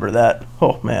vividly remember that.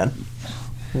 Oh man,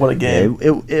 what a game!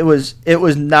 It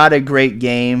was not a great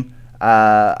game.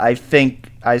 I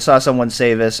think I saw someone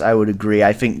say this. I would agree.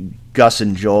 I think Gus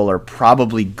and Joel are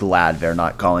probably glad they're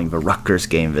not calling the Rutgers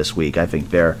game this week. I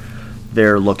think they're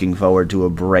looking forward to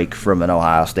a break from an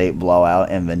Ohio State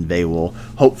blowout, and then they will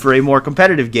hope for a more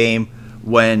competitive game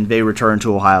when they return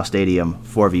to Ohio Stadium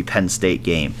for the Penn State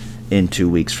game in 2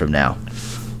 weeks from now.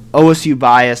 OSU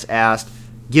Bias asked,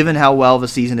 given how well the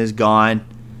season has gone,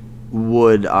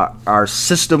 would our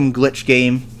system glitch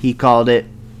game, he called it,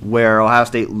 where Ohio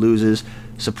State loses,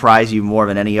 surprise you more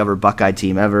than any other Buckeye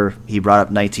team ever? He brought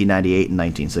up 1998 and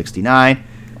 1969.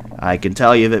 I can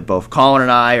tell you that both Colin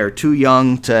and I are too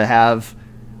young to have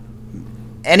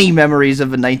any memories of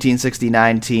the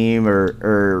 1969 team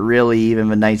or really even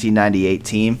the 1998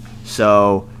 team.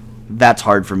 So that's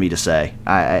hard for me to say.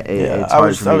 It's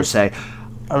hard for me to say.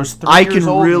 I was 3 years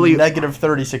old and negative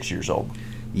 36 years old.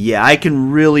 Yeah, I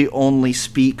can really only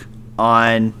speak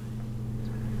on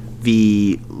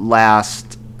the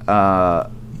last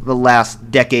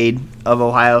decade of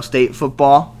Ohio State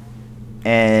football,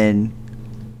 and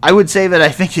I would say that I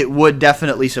think it would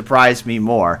definitely surprise me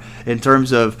more in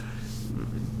terms of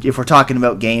if we're talking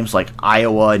about games like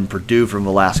Iowa and Purdue from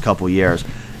the last couple years.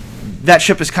 That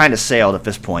ship has kind of sailed at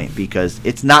this point because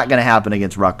it's not going to happen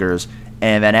against Rutgers,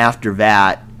 and then after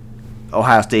that,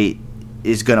 Ohio State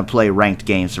is going to play ranked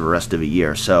games for the rest of the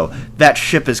year. So that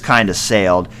ship has kind of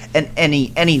sailed, and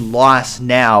any loss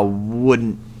now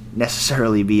wouldn't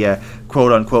necessarily be a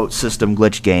quote-unquote system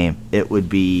glitch game. It would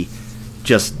be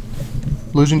just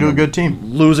losing to a good team.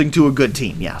 Losing to a good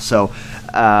team, yeah. So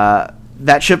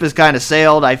that ship has kind of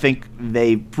sailed. I think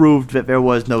they proved that there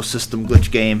was no system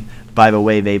glitch game by the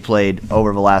way they played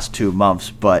over the last 2 months.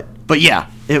 But yeah,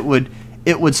 it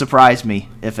would surprise me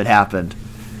if it happened.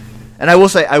 And I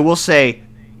will say,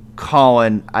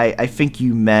 Colin, I think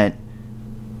you meant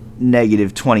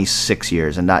negative 26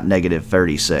 years and not negative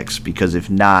 36, because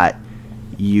if not,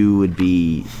 you would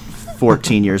be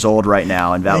 14 years old right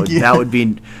now, and that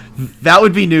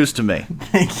would be news to me.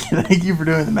 Thank you for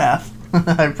doing the math.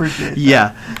 I appreciate it.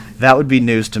 Yeah, That would be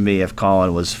news to me if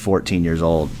Colin was 14 years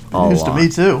old all News along. to me,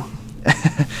 too.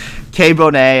 Kay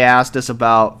Bonet asked us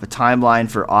about the timeline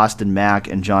for Austin Mack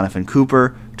and Jonathan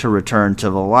Cooper to return to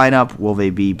the lineup. Will they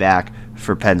be back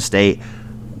for Penn State?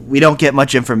 We don't get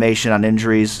much information on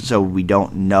injuries, so we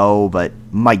don't know, but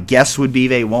my guess would be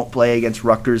they won't play against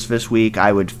Rutgers this week.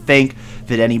 I would think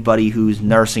that anybody who's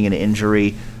nursing an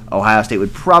injury, Ohio State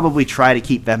would probably try to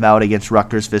keep them out against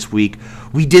Rutgers this week.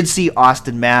 We did see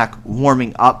Austin Mack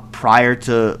warming up prior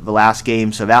to the last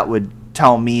game, so that would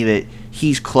tell me that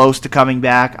he's close to coming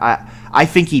back. I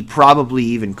think he probably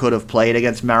even could have played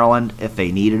against Maryland if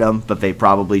they needed him, but they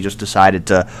probably just decided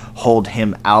to hold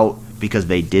him out because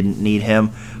they didn't need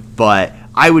him. But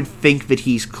I would think that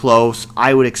he's close.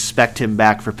 I would expect him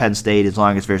back for Penn State as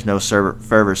long as there's no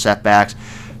further setbacks.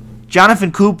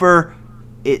 Jonathan Cooper,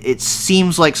 it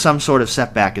seems like some sort of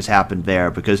setback has happened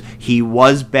there because he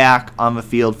was back on the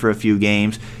field for a few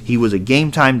games. He was a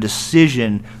game-time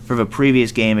decision for the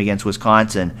previous game against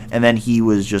Wisconsin, and then he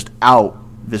was just out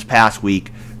this past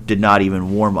week, did not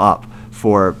even warm up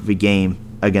for the game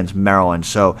against Maryland.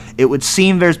 So it would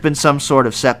seem there's been some sort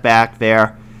of setback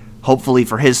there. Hopefully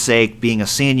for his sake, being a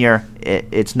senior,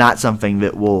 it's not something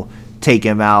that will take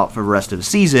him out for the rest of the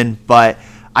season, but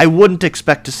I wouldn't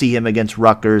expect to see him against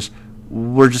Rutgers.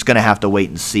 We're just going to have to wait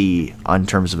and see in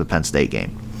terms of a Penn State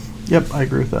game. Yep, I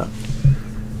agree with that.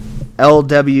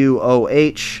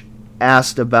 LWOH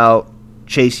asked about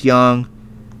Chase Young.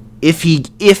 If he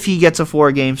gets a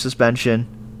 4-game suspension,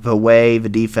 the way the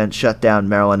defense shut down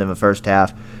Maryland in the first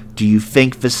half, do you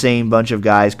think the same bunch of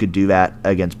guys could do that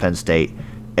against Penn State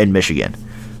and Michigan?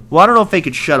 Well, I don't know if they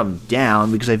could shut them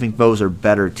down because I think those are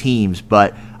better teams,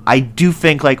 but I do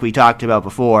think, like we talked about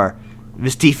before,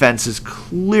 this defense is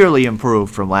clearly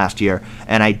improved from last year,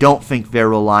 and I don't think they're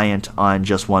reliant on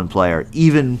just one player,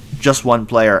 even just one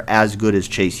player as good as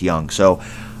Chase Young. So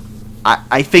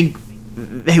I think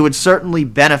they would certainly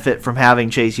benefit from having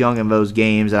Chase Young in those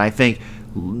games, and I think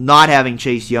not having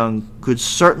Chase Young could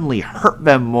certainly hurt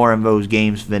them more in those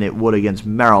games than it would against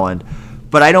Maryland.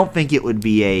 But I don't think it would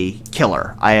be a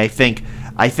killer. I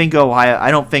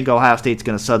don't think Ohio State's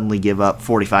going to suddenly give up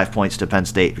 45 points to Penn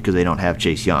State because they don't have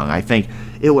Chase Young. I think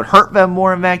it would hurt them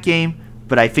more in that game,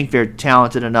 but I think they're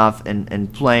talented enough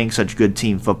and playing such good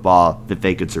team football that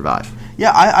they could survive.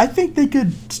 Yeah, I think they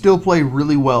could still play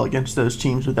really well against those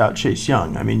teams without Chase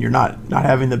Young. I mean, you're not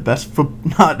having the best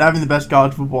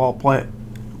college football play.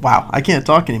 Wow, I can't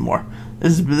talk anymore.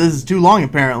 This is too long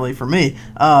apparently for me.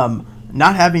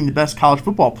 Not having the best college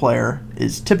football player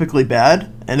is typically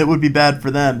bad, and it would be bad for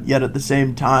them. Yet at the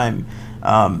same time,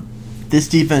 this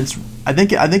defense, I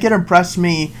think it impressed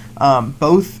me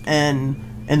both in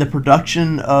the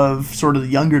production of sort of the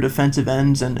younger defensive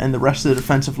ends and the rest of the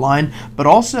defensive line, but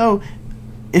also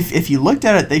if you looked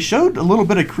at it, they showed a little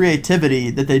bit of creativity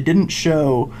that they didn't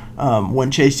show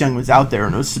when Chase Young was out there,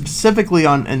 and it was specifically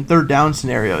in third down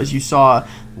scenarios. You saw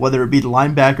whether it be the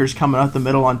linebackers coming up the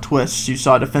middle on twists, you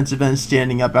saw defensive ends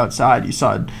standing up outside, you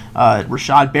saw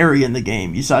Rashad Berry in the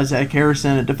game, you saw Zach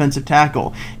Harrison at defensive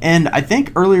tackle, and I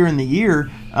think earlier in the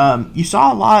year, you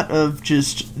saw a lot of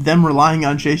just them relying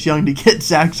on Chase Young to get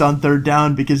sacks on third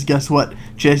down because guess what?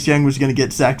 Chase Young was going to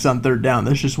get sacks on third down.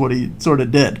 That's just what he sort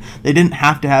of did. They didn't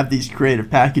have to have these creative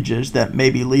packages that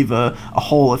maybe leave a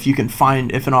hole if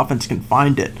an offense can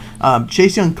find it.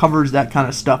 Chase Young covers that kind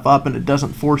of stuff up, and it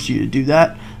doesn't force you to do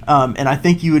that. And I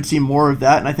think you would see more of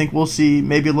that, and I think we'll see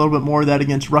maybe a little bit more of that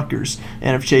against Rutgers.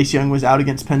 And if Chase Young was out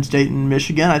against Penn State and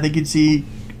Michigan, I think you'd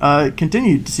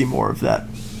continue to see more of that.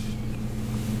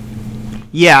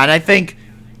 Yeah, and I think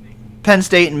Penn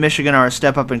State and Michigan are a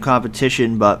step up in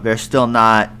competition, but they're still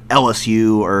not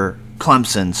LSU or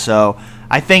Clemson. So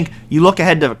I think you look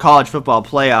ahead to the college football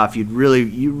playoff, you'd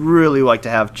really like to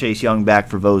have Chase Young back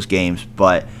for those games.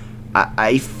 But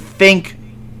I think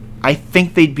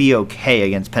they'd be okay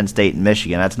against Penn State and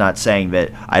Michigan. That's not saying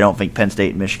that I don't think Penn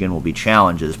State and Michigan will be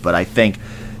challenges, but I think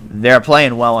they're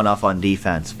playing well enough on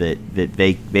defense that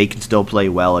they can still play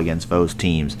well against those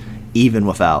teams, even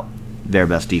without their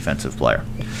best defensive player.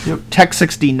 Yep.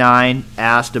 Tech69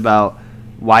 asked about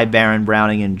why Baron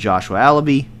Browning and Joshua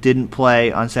Alabi didn't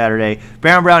play on Saturday.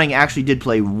 Baron Browning actually did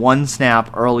play one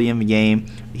snap early in the game.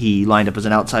 He lined up as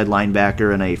an outside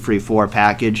linebacker in a 3-4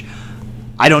 package.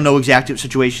 I don't know exactly what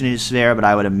situation is there, but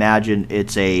I would imagine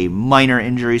it's a minor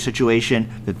injury situation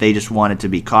that they just wanted to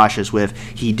be cautious with.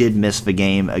 He did miss the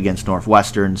game against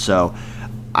Northwestern, so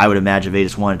I would imagine they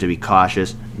just wanted to be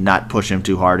cautious, not push him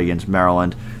too hard against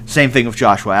Maryland. Same thing with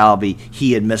Joshua Alabi.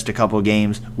 He had missed a couple of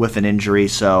games with an injury,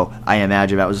 so I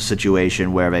imagine that was a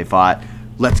situation where they thought,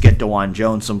 let's get DeJuan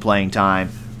Jones some playing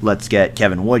time, let's get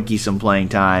Kevin Woodkey some playing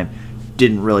time.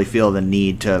 didn't really feel the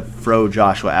need to throw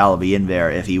Joshua Alabi in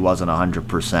there if he wasn't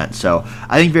 100%. So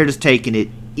I think they're just taking it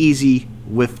easy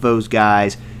with those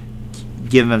guys,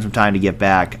 giving them some time to get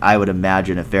back. I would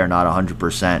imagine if they're not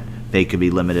 100%, they could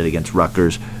be limited against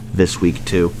Rutgers this week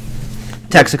too.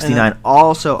 Tech 69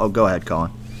 also. Oh, go ahead, Colin.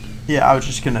 Yeah, I was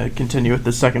just going to continue with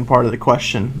the second part of the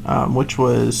question, which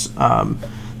was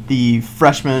the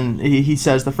freshman. He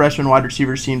says the freshman wide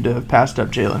receivers seem to have passed up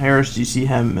Jalen Harris. Do you see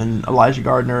him and Elijah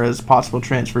Gardner as possible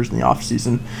transfers in the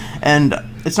offseason? And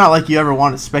it's not like you ever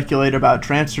want to speculate about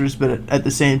transfers, but at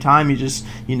the same time,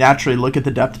 you naturally look at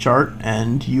the depth chart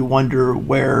and you wonder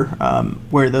where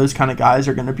those kind of guys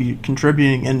are going to be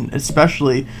contributing, and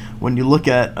especially when you look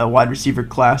at a wide receiver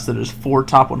class that has 4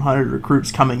 top 100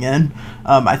 recruits coming in.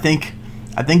 I think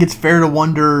it's fair to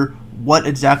wonder what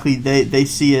exactly they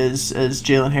see as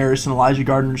Jalen Harris and Elijah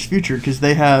Gardner's future, because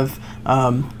they have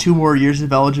 2 more years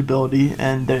of eligibility,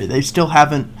 and they still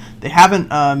haven't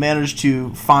managed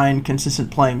to find consistent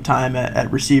playing time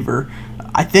at receiver.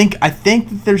 I think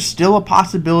that there's still a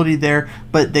possibility there,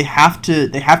 but they have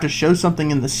to show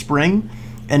something in the spring,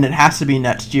 and it has to be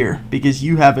next year, because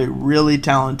you have a really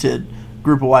talented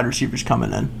group of wide receivers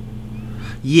coming in.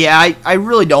 Yeah, I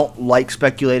really don't like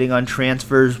speculating on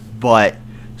transfers, but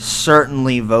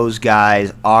certainly those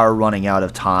guys are running out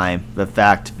of time. The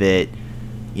fact that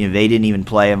they didn't even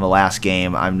play in the last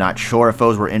game, I'm not sure if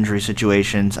those were injury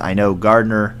situations. I know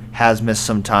Gardner has missed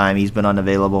some time. He's been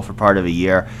unavailable for part of a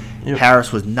year. Yep.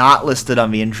 Harris was not listed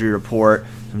on the injury report.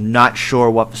 I'm not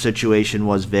sure what the situation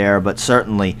was there, but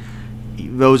certainly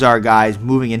those are guys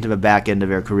moving into the back end of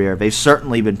their career. They've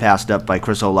certainly been passed up by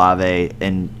Chris Olave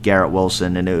and Garrett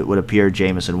Wilson, and it would appear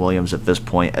Jamison Williams at this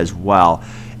point as well.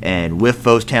 And with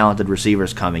those talented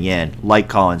receivers coming in, like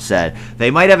Colin said, they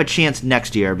might have a chance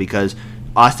next year because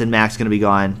Austin Mack's going to be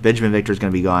gone, Benjamin Victor's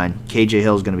going to be gone, KJ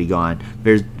Hill's going to be gone.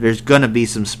 There's going to be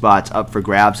some spots up for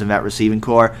grabs in that receiving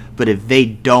core, but if they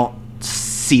don't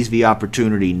seize the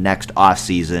opportunity next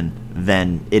offseason,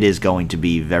 then it is going to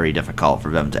be very difficult for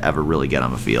them to ever really get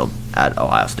on the field at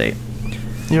Ohio State.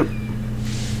 Yep.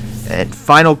 And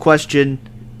final question,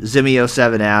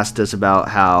 Zimio7 asked us about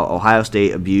how Ohio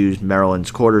State abused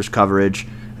Maryland's quarters coverage.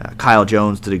 Kyle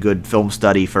Jones did a good film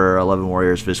study for 11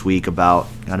 Warriors this week about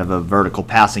kind of a vertical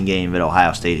passing game that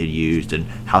Ohio State had used and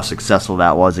how successful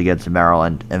that was against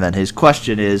Maryland. And then his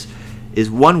question is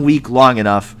 1 week long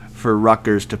enough for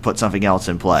Rutgers to put something else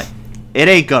in play? It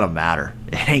ain't going to matter.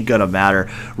 It ain't going to matter.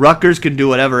 Rutgers can do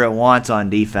whatever it wants on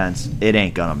defense. It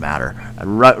ain't going to matter.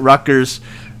 Rutgers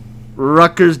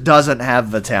doesn't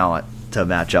have the talent to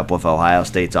match up with Ohio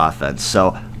State's offense.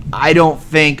 So I don't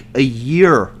think a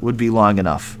year would be long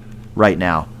enough right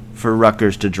now for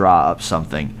Rutgers to draw up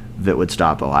something that would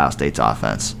stop Ohio State's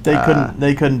offense.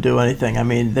 They couldn't do anything. I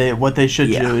mean, what they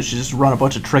should do is just run a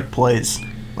bunch of trick plays.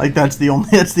 Like that's the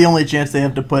only chance they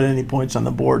have to put any points on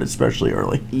the board, especially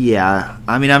early. Yeah,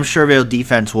 I mean, I'm sure their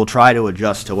defense will try to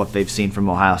adjust to what they've seen from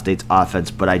Ohio State's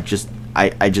offense, but I just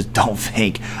don't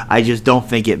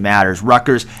think it matters.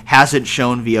 Rutgers hasn't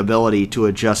shown the ability to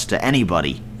adjust to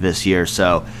anybody this year,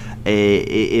 so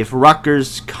if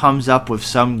Rutgers comes up with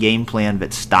some game plan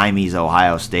that stymies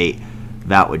Ohio State,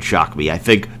 that would shock me. I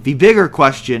think the bigger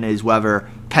question is whether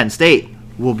Penn State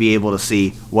will be able to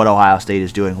see what Ohio State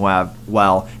is doing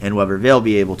well and whether they'll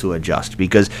be able to adjust,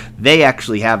 because they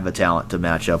actually have the talent to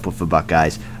match up with the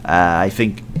Buckeyes. I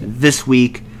think this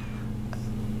week,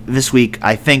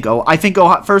 I think Ohio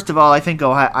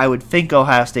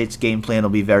State's game plan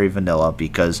will be very vanilla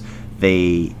because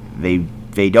they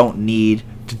don't need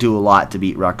to do a lot to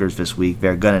beat Rutgers this week.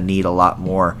 They're going to need a lot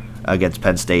more against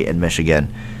Penn State and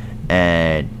Michigan.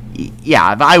 And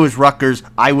yeah, if I was Rutgers,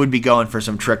 I would be going for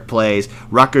some trick plays.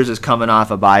 Rutgers is coming off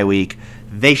a bye week.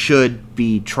 They should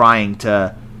be trying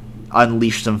to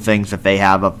unleash some things that they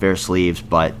have up their sleeves,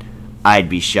 but I'd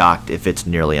be shocked if it's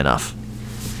nearly enough.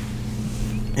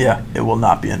 Yeah, it will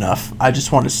not be enough. I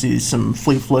just want to see some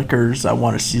flea flickers. I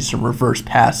want to see some reverse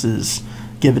passes.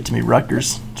 Give it to me,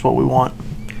 Rutgers. That's what we want.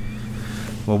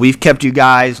 Well, we've kept you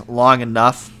guys long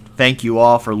enough. Thank you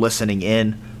all for listening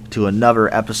in to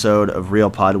another episode of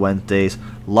Real Pod Wednesdays.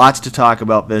 Lots to talk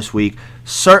about this week.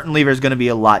 Certainly there's going to be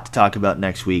a lot to talk about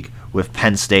next week with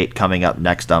Penn State coming up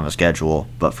next on the schedule.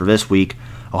 But for this week,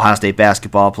 Ohio State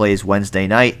basketball plays Wednesday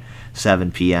night,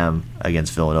 7 p.m.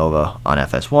 against Villanova on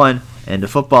FS1. And the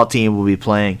football team will be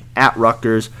playing at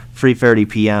Rutgers, 3:30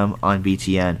 p.m. on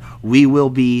BTN. We will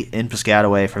be in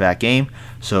Piscataway for that game,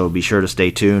 so be sure to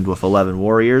stay tuned with 11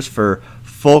 Warriors for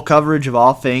full coverage of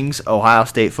all things Ohio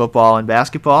State football and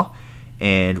basketball.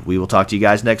 And we will talk to you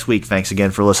guys next week. Thanks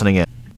again for listening in.